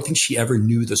wife, I don't think she ever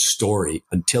knew the story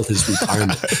until his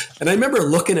retirement. And I remember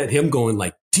looking at him going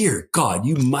like, dear God,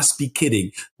 you must be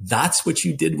kidding. That's what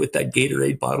you did with that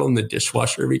Gatorade bottle in the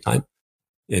dishwasher every time.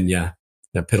 And yeah,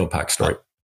 that piddle pack story.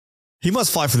 He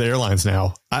must fly for the airlines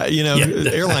now.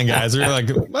 Airline guys are like,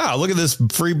 wow, look at this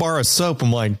free bar of soap.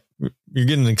 I'm like, you're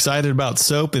getting excited about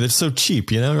soap, and it's so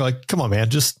cheap. You're like, come on, man,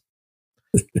 just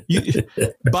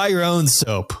buy your own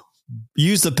soap.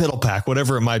 Use the piddle pack,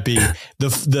 whatever it might be. I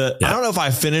don't know if I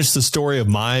finished the story of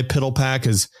my piddle pack,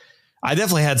 because I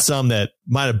definitely had some that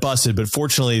might have busted, but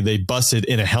fortunately they busted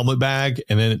in a helmet bag,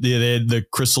 and then they had the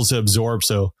crystals had absorbed.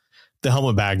 So the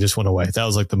helmet bag just went away. That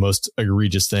was like the most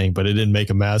egregious thing, but it didn't make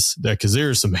a mess, because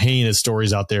there's some heinous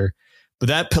stories out there. But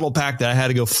that pedal pack that I had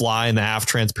to go fly in the aft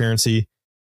transparency,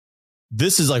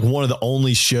 this is like one of the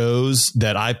only shows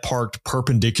that I parked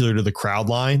perpendicular to the crowd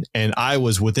line, and I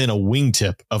was within a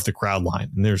wingtip of the crowd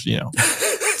line. And there's,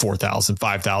 4,000,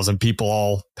 5,000 people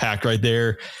all packed right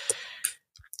there.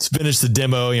 Finish the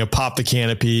demo, pop the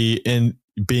canopy, and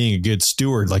being a good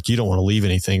steward, like you don't want to leave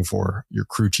anything for your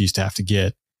crew chiefs to have to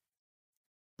get.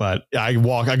 But I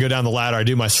go down the ladder, I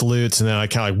do my salutes, and then I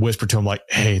kind of like whisper to him like,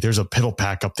 hey, there's a pedal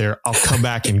pack up there. I'll come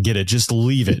back and get it. Just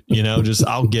leave it,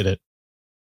 I'll get it.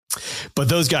 But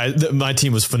those guys, my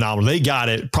team was phenomenal. They got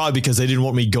it probably because they didn't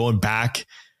want me going back.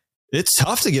 It's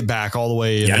tough to get back all the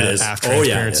way in aft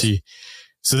transparency. Yeah,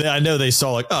 so I know they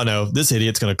saw like, oh no, this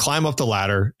idiot's going to climb up the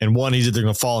ladder, and one, he's either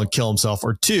going to fall and kill himself,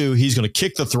 or two, he's going to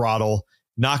kick the throttle,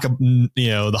 knock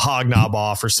the hog knob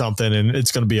off or something, and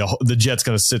it's going to be the jet's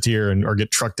going to sit here or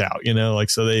get trucked out.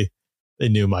 So they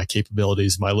knew my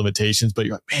capabilities, my limitations. But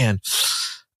you're like, man,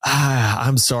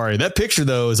 I'm sorry. That picture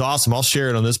though is awesome. I'll share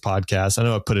it on this podcast. I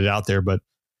know I put it out there, but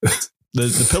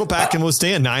the pedal pack can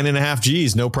withstand 9.5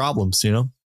 Gs, no problems.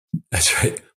 That's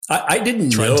right. I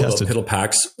didn't know about pedal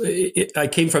packs. I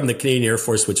came from the Canadian Air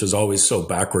Force, which was always so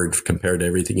backward compared to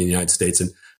everything in the United States.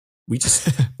 And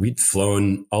we'd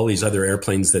flown all these other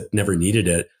airplanes that never needed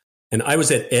it. And I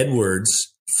was at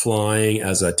Edwards flying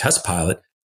as a test pilot,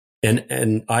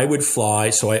 and I would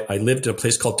fly. So I lived in a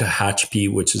place called Tehachapi,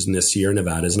 which is in the Sierra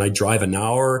Nevadas. And I drive an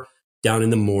hour down in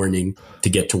the morning to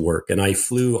get to work. And I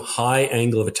flew high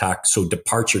angle of attack. So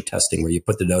departure testing, where you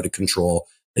put it out of control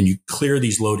and you clear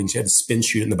these loadings. You had a spin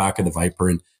chute in the back of the Viper,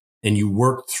 and you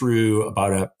worked through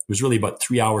it was really about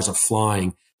 3 hours of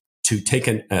flying to take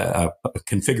a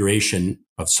configuration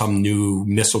of some new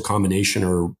missile combination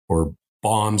or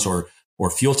bombs or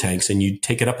fuel tanks. And you'd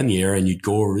take it up in the air and you'd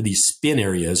go over these spin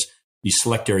areas, these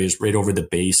select areas right over the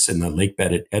base and the lake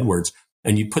bed at Edwards.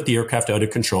 And you'd put the aircraft out of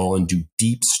control and do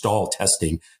deep stall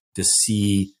testing to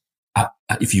see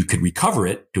if you could recover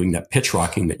it, doing that pitch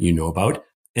rocking that you know about.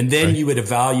 And then you would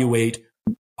evaluate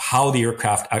how the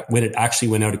aircraft, when it actually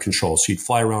went out of control. So you'd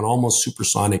fly around almost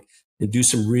supersonic and do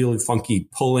some really funky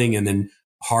pulling and then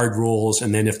hard rolls.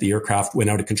 And then if the aircraft went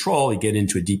out of control, you get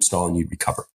into a deep stall and you'd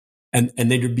recover. And then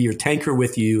there'd be your tanker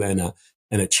with you and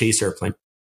a chase airplane.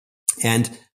 And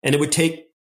it would take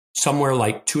somewhere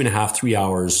like 2.5, 3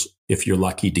 hours, if you're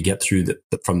lucky, to get through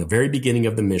from the very beginning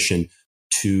of the mission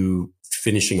to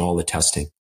finishing all the testing.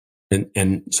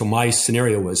 And so my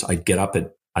scenario was I'd get up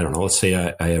at, I don't know, let's say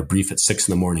I had a brief at 6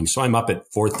 a.m. So I'm up at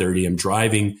 4:30. I'm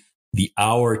driving the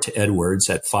hour to Edwards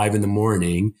at 5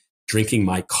 a.m, drinking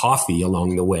my coffee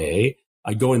along the way.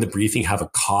 I'd go in the briefing, have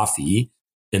a coffee,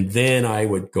 and then I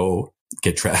would go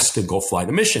get dressed and go fly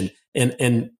the mission.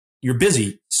 And you're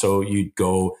busy. So you'd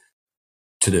go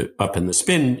up in the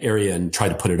spin area and try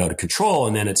to put it out of control.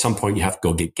 And then at some point you have to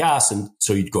go get gas. And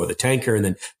so you'd go to the tanker and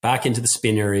then back into the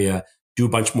spin area, do a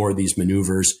bunch more of these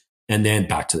maneuvers, and then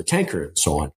back to the tanker and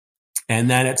so on. And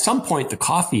then at some point, the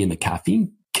coffee and the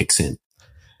caffeine kicks in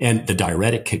and the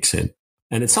diuretic kicks in.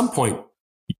 And at some point,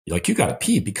 like, you got to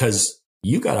pee because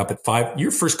you got up at 5.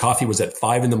 Your first coffee was at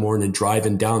 5 a.m,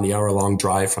 driving down the hour-long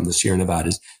drive from the Sierra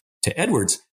Nevadas to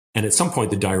Edwards. And at some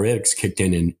point, the diuretics kicked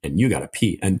in and you got to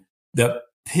pee. And the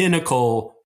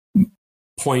pinnacle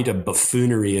point of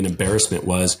buffoonery and embarrassment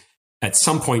was, at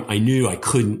some point, I knew I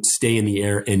couldn't stay in the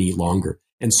air any longer.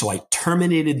 And so I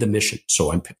terminated the mission.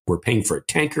 So we're paying for a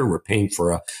tanker. We're paying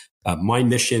for my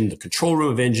mission, the control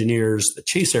room of engineers, the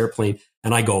chase airplane.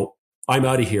 And I go, I'm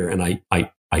out of here. And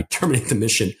I terminate the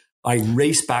mission. I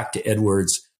race back to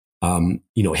Edwards,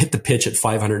 hit the pitch at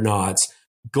 500 knots,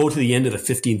 go to the end of the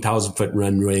 15,000 foot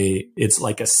runway. It's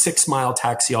like a 6-mile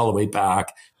taxi all the way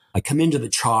back. I come into the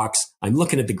chocks. I'm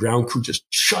looking at the ground crew, just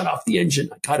shut off the engine.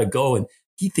 I got to go. And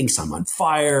he thinks I'm on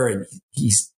fire and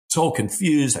he's so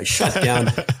confused. I shut down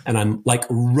and I'm like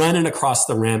running across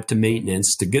the ramp to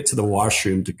maintenance to get to the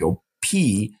washroom to go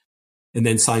pee and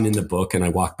then sign in the book. And I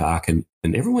walk back and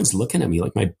everyone's looking at me,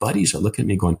 like my buddies are looking at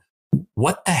me going,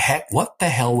 what the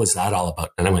hell was that all about?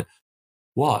 And I went,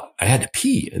 well, I had to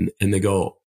pee. And they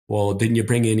go, well, didn't you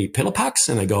bring any piddle packs?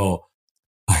 And I go,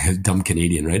 dumb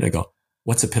Canadian, right? I go,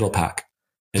 what's a piddle pack?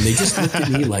 And they just looked at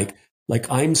me like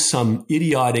I'm some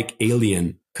idiotic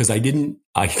alien, because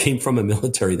I came from a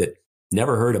military that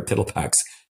never heard of piddle packs.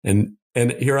 And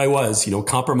here I was,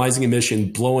 compromising a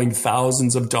mission, blowing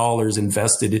thousands of dollars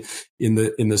invested in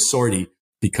the sortie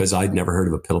because I'd never heard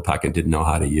of a piddle pack and didn't know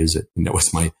how to use it. And that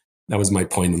was my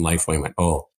point in life where I went,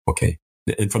 oh, okay,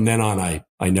 And from then on,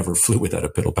 I never flew without a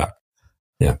piddle pack.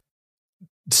 Yeah.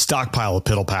 Stockpile of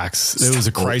piddle packs. It was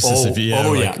a crisis. In the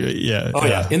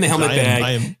helmet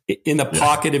bag, in the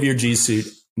pocket of your G suit.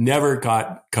 Never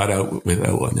got cut out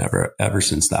without one. Ever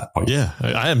since that point. Yeah,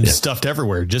 I am stuffed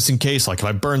everywhere just in case. Like if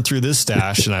I burn through this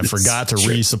stash and I forgot to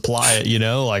resupply it,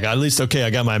 like at least I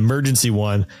got my emergency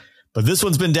one, but this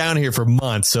one's been down here for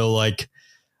months, so like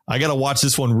I got to watch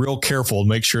this one real careful and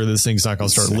make sure this thing's not going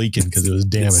to start leaking because it was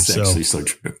damaged. It's actually so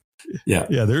true. Yeah.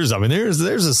 There's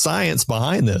a science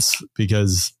behind this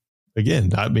because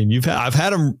again, I mean, I've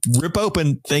had them rip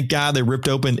open. Thank God they ripped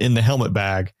open in the helmet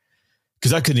bag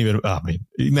because I couldn't even. I mean,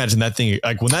 imagine that thing.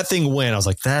 Like when that thing went, I was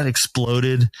like, that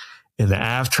exploded in the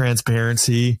aft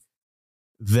transparency.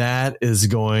 That is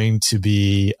going to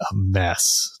be a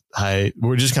mess.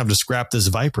 We're just going to have to scrap this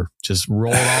Viper, just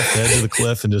roll it off the edge of the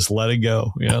cliff and just let it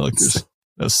go. Like just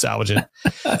salvage it.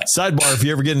 Sidebar: if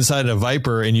you ever get inside a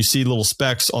Viper and you see little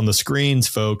specks on the screens,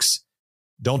 folks,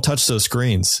 don't touch those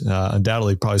screens.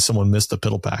 Undoubtedly, probably someone missed the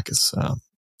piddle pack.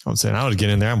 I'm saying I would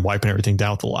get in there. I'm wiping everything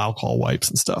down with little alcohol wipes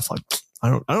and stuff. Like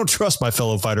I don't trust my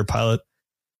fellow fighter pilot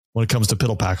when it comes to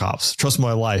piddle pack ops. Trust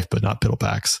my life, but not piddle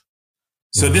packs.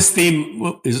 So this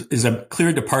theme is a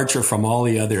clear departure from all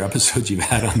the other episodes you've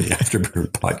had on the Afterburn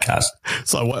podcast.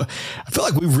 So I feel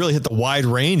like we've really hit the wide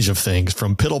range of things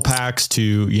from piddle packs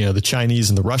to, the Chinese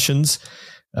and the Russians.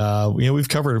 We've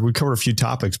covered a few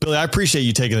topics. Billy, I appreciate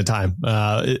you taking the time.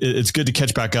 It's good to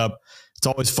catch back up. It's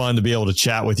always fun to be able to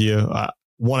chat with you. I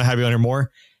want to have you on here more.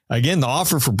 Again, the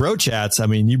offer for Bro Chats. I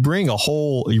mean, you bring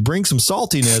some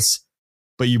saltiness,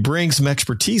 but you bring some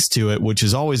expertise to it, which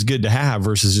is always good to have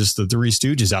versus just the three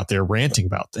stooges out there ranting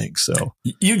about things. So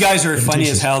you guys are funny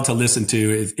as hell to listen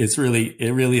to. It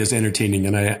really is entertaining.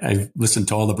 And I've listened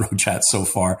to all the Bro Chats so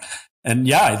far. And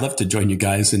yeah, I'd love to join you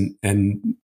guys and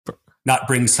not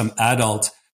bring some adult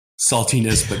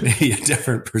saltiness, but maybe a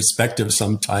different perspective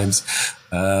sometimes,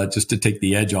 just to take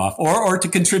the edge off or to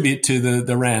contribute to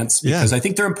the rants, because I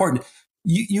think they're important.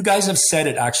 You guys have said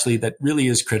it actually that really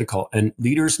is critical, and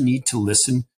leaders need to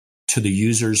listen to the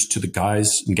users, to the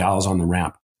guys and gals on the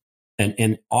ramp.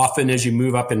 And often as you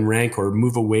move up in rank or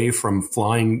move away from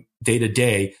flying day to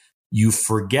day, you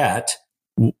forget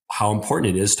how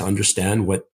important it is to understand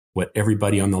what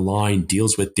everybody on the line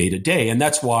deals with day to day. And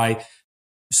that's why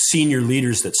senior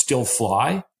leaders that still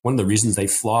fly, one of the reasons they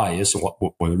fly is one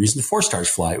of the reasons the 4-stars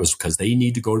fly, it was because they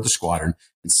need to go to the squadron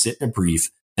and sit in a brief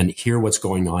and hear what's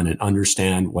going on and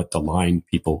understand what the line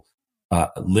people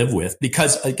live with,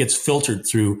 because it gets filtered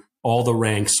through all the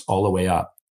ranks all the way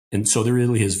up. And so there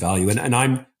really is value.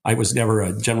 And I was never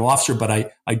a general officer, but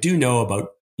I do know about,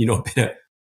 a bit of,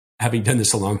 having done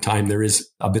this a long time, there is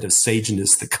a bit of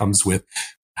sageness that comes with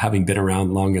having been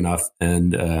around long enough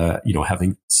and,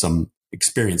 having some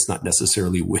experience, not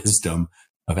necessarily wisdom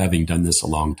of having done this a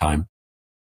long time.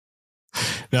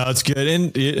 No, it's good.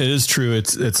 And it is true.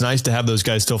 It's nice to have those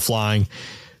guys still flying.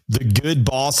 The good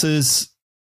bosses,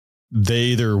 they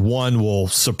either one will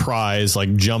surprise,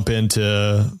 like jump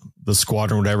into the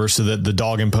squadron or whatever, so that the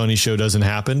dog and pony show doesn't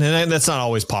happen. And that's not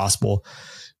always possible.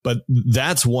 But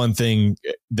that's one thing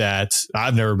that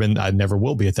I never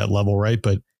will be at that level, right?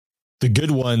 But the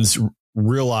good ones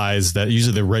realize that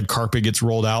usually the red carpet gets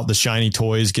rolled out, the shiny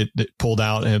toys get pulled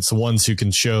out, and it's the ones who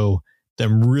can show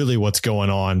them really what's going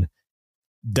on.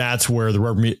 That's where the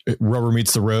rubber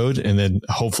meets the road. And then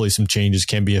hopefully some changes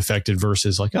can be affected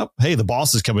versus like, oh, hey, the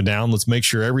boss is coming down. Let's make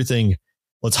sure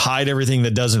let's hide everything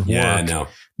that doesn't work. No.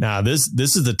 Now this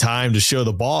is the time to show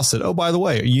the boss that, oh, by the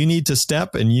way, you need to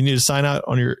step and you need to sign out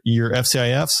on your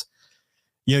FCIFs.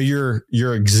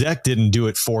 Your exec didn't do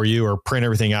it for you or print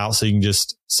everything out so you can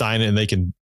just sign it and they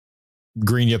can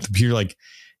green you up the computer. Like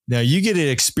now you get an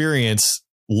experience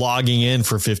logging in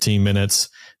for 15 minutes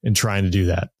and trying to do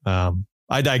that.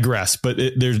 I digress, but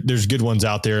there's good ones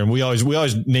out there, and we always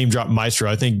name drop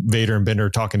Maestro. I think Vader and Bender are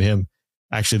talking to him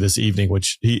actually this evening,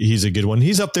 which he's a good one.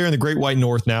 He's up there in the Great White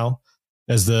North now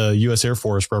as the U.S. Air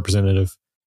Force representative,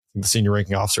 the senior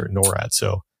ranking officer at NORAD.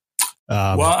 So,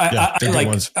 I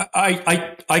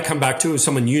come back to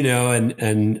someone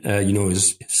and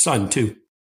his son too,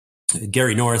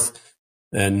 Gary North,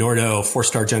 and Nordo,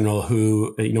 4-star general,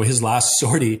 who his last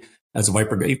sortie as a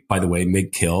Viper, by the way,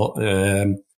 MiG kill.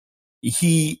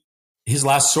 His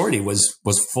last sortie was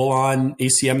full on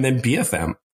ACM, then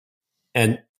BFM,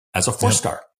 and as a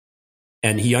 4-star,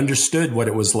 and he understood what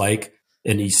it was like.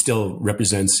 And he's still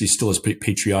as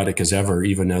patriotic as ever,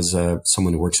 even as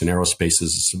someone who works in aerospace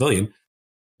as a civilian.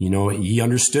 He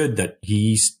understood that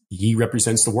he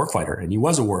represents the warfighter, and he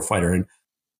was a warfighter and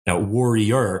a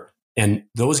warrior. And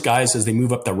those guys, as they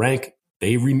move up the rank,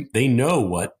 They know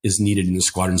what is needed in the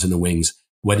squadrons and the wings,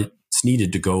 what it's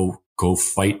needed to go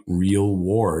fight real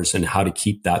wars, and how to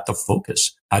keep that the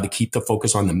focus, how to keep the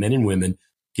focus on the men and women,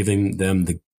 giving them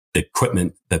the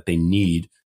equipment that they need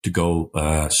to go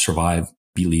survive,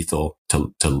 be lethal,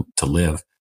 to live.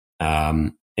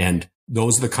 And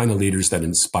those are the kind of leaders that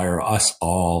inspire us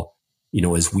all. You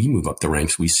know, as we move up the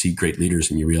ranks, we see great leaders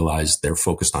and you realize they're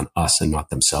focused on us and not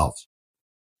themselves.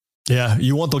 Yeah.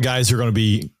 You want the guys who are going to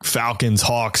be falcons,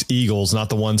 hawks, eagles, not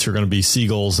the ones who are going to be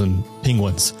seagulls and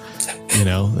penguins. You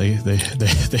know, they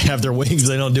have their wings.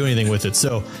 They don't do anything with it.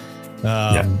 So,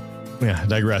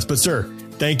 digress. But sir,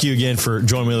 thank you again for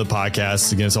joining me on the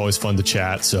podcast. Again, it's always fun to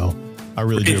chat. So I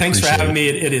really do appreciate it. Thanks for having me.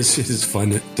 It is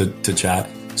fun to chat.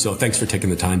 So thanks for taking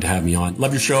the time to have me on.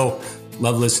 Love your show.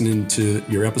 Love listening to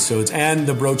your episodes, and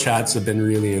the bro chats have been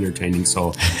really entertaining.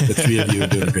 So the three of you are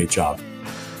doing a great job.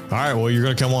 All right. Well, you're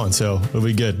going to come on, so it'll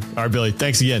be good. All right, Billy,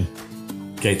 thanks again.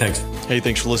 Okay. Thanks. Hey,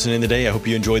 thanks for listening today. I hope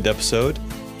you enjoyed the episode.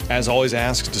 As always,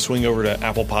 ask to swing over to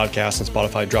Apple Podcasts and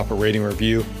Spotify, drop a rating or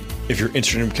review. If you're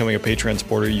interested in becoming a Patreon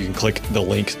supporter, you can click the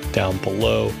link down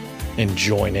below and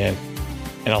join in.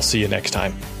 And I'll see you next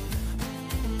time.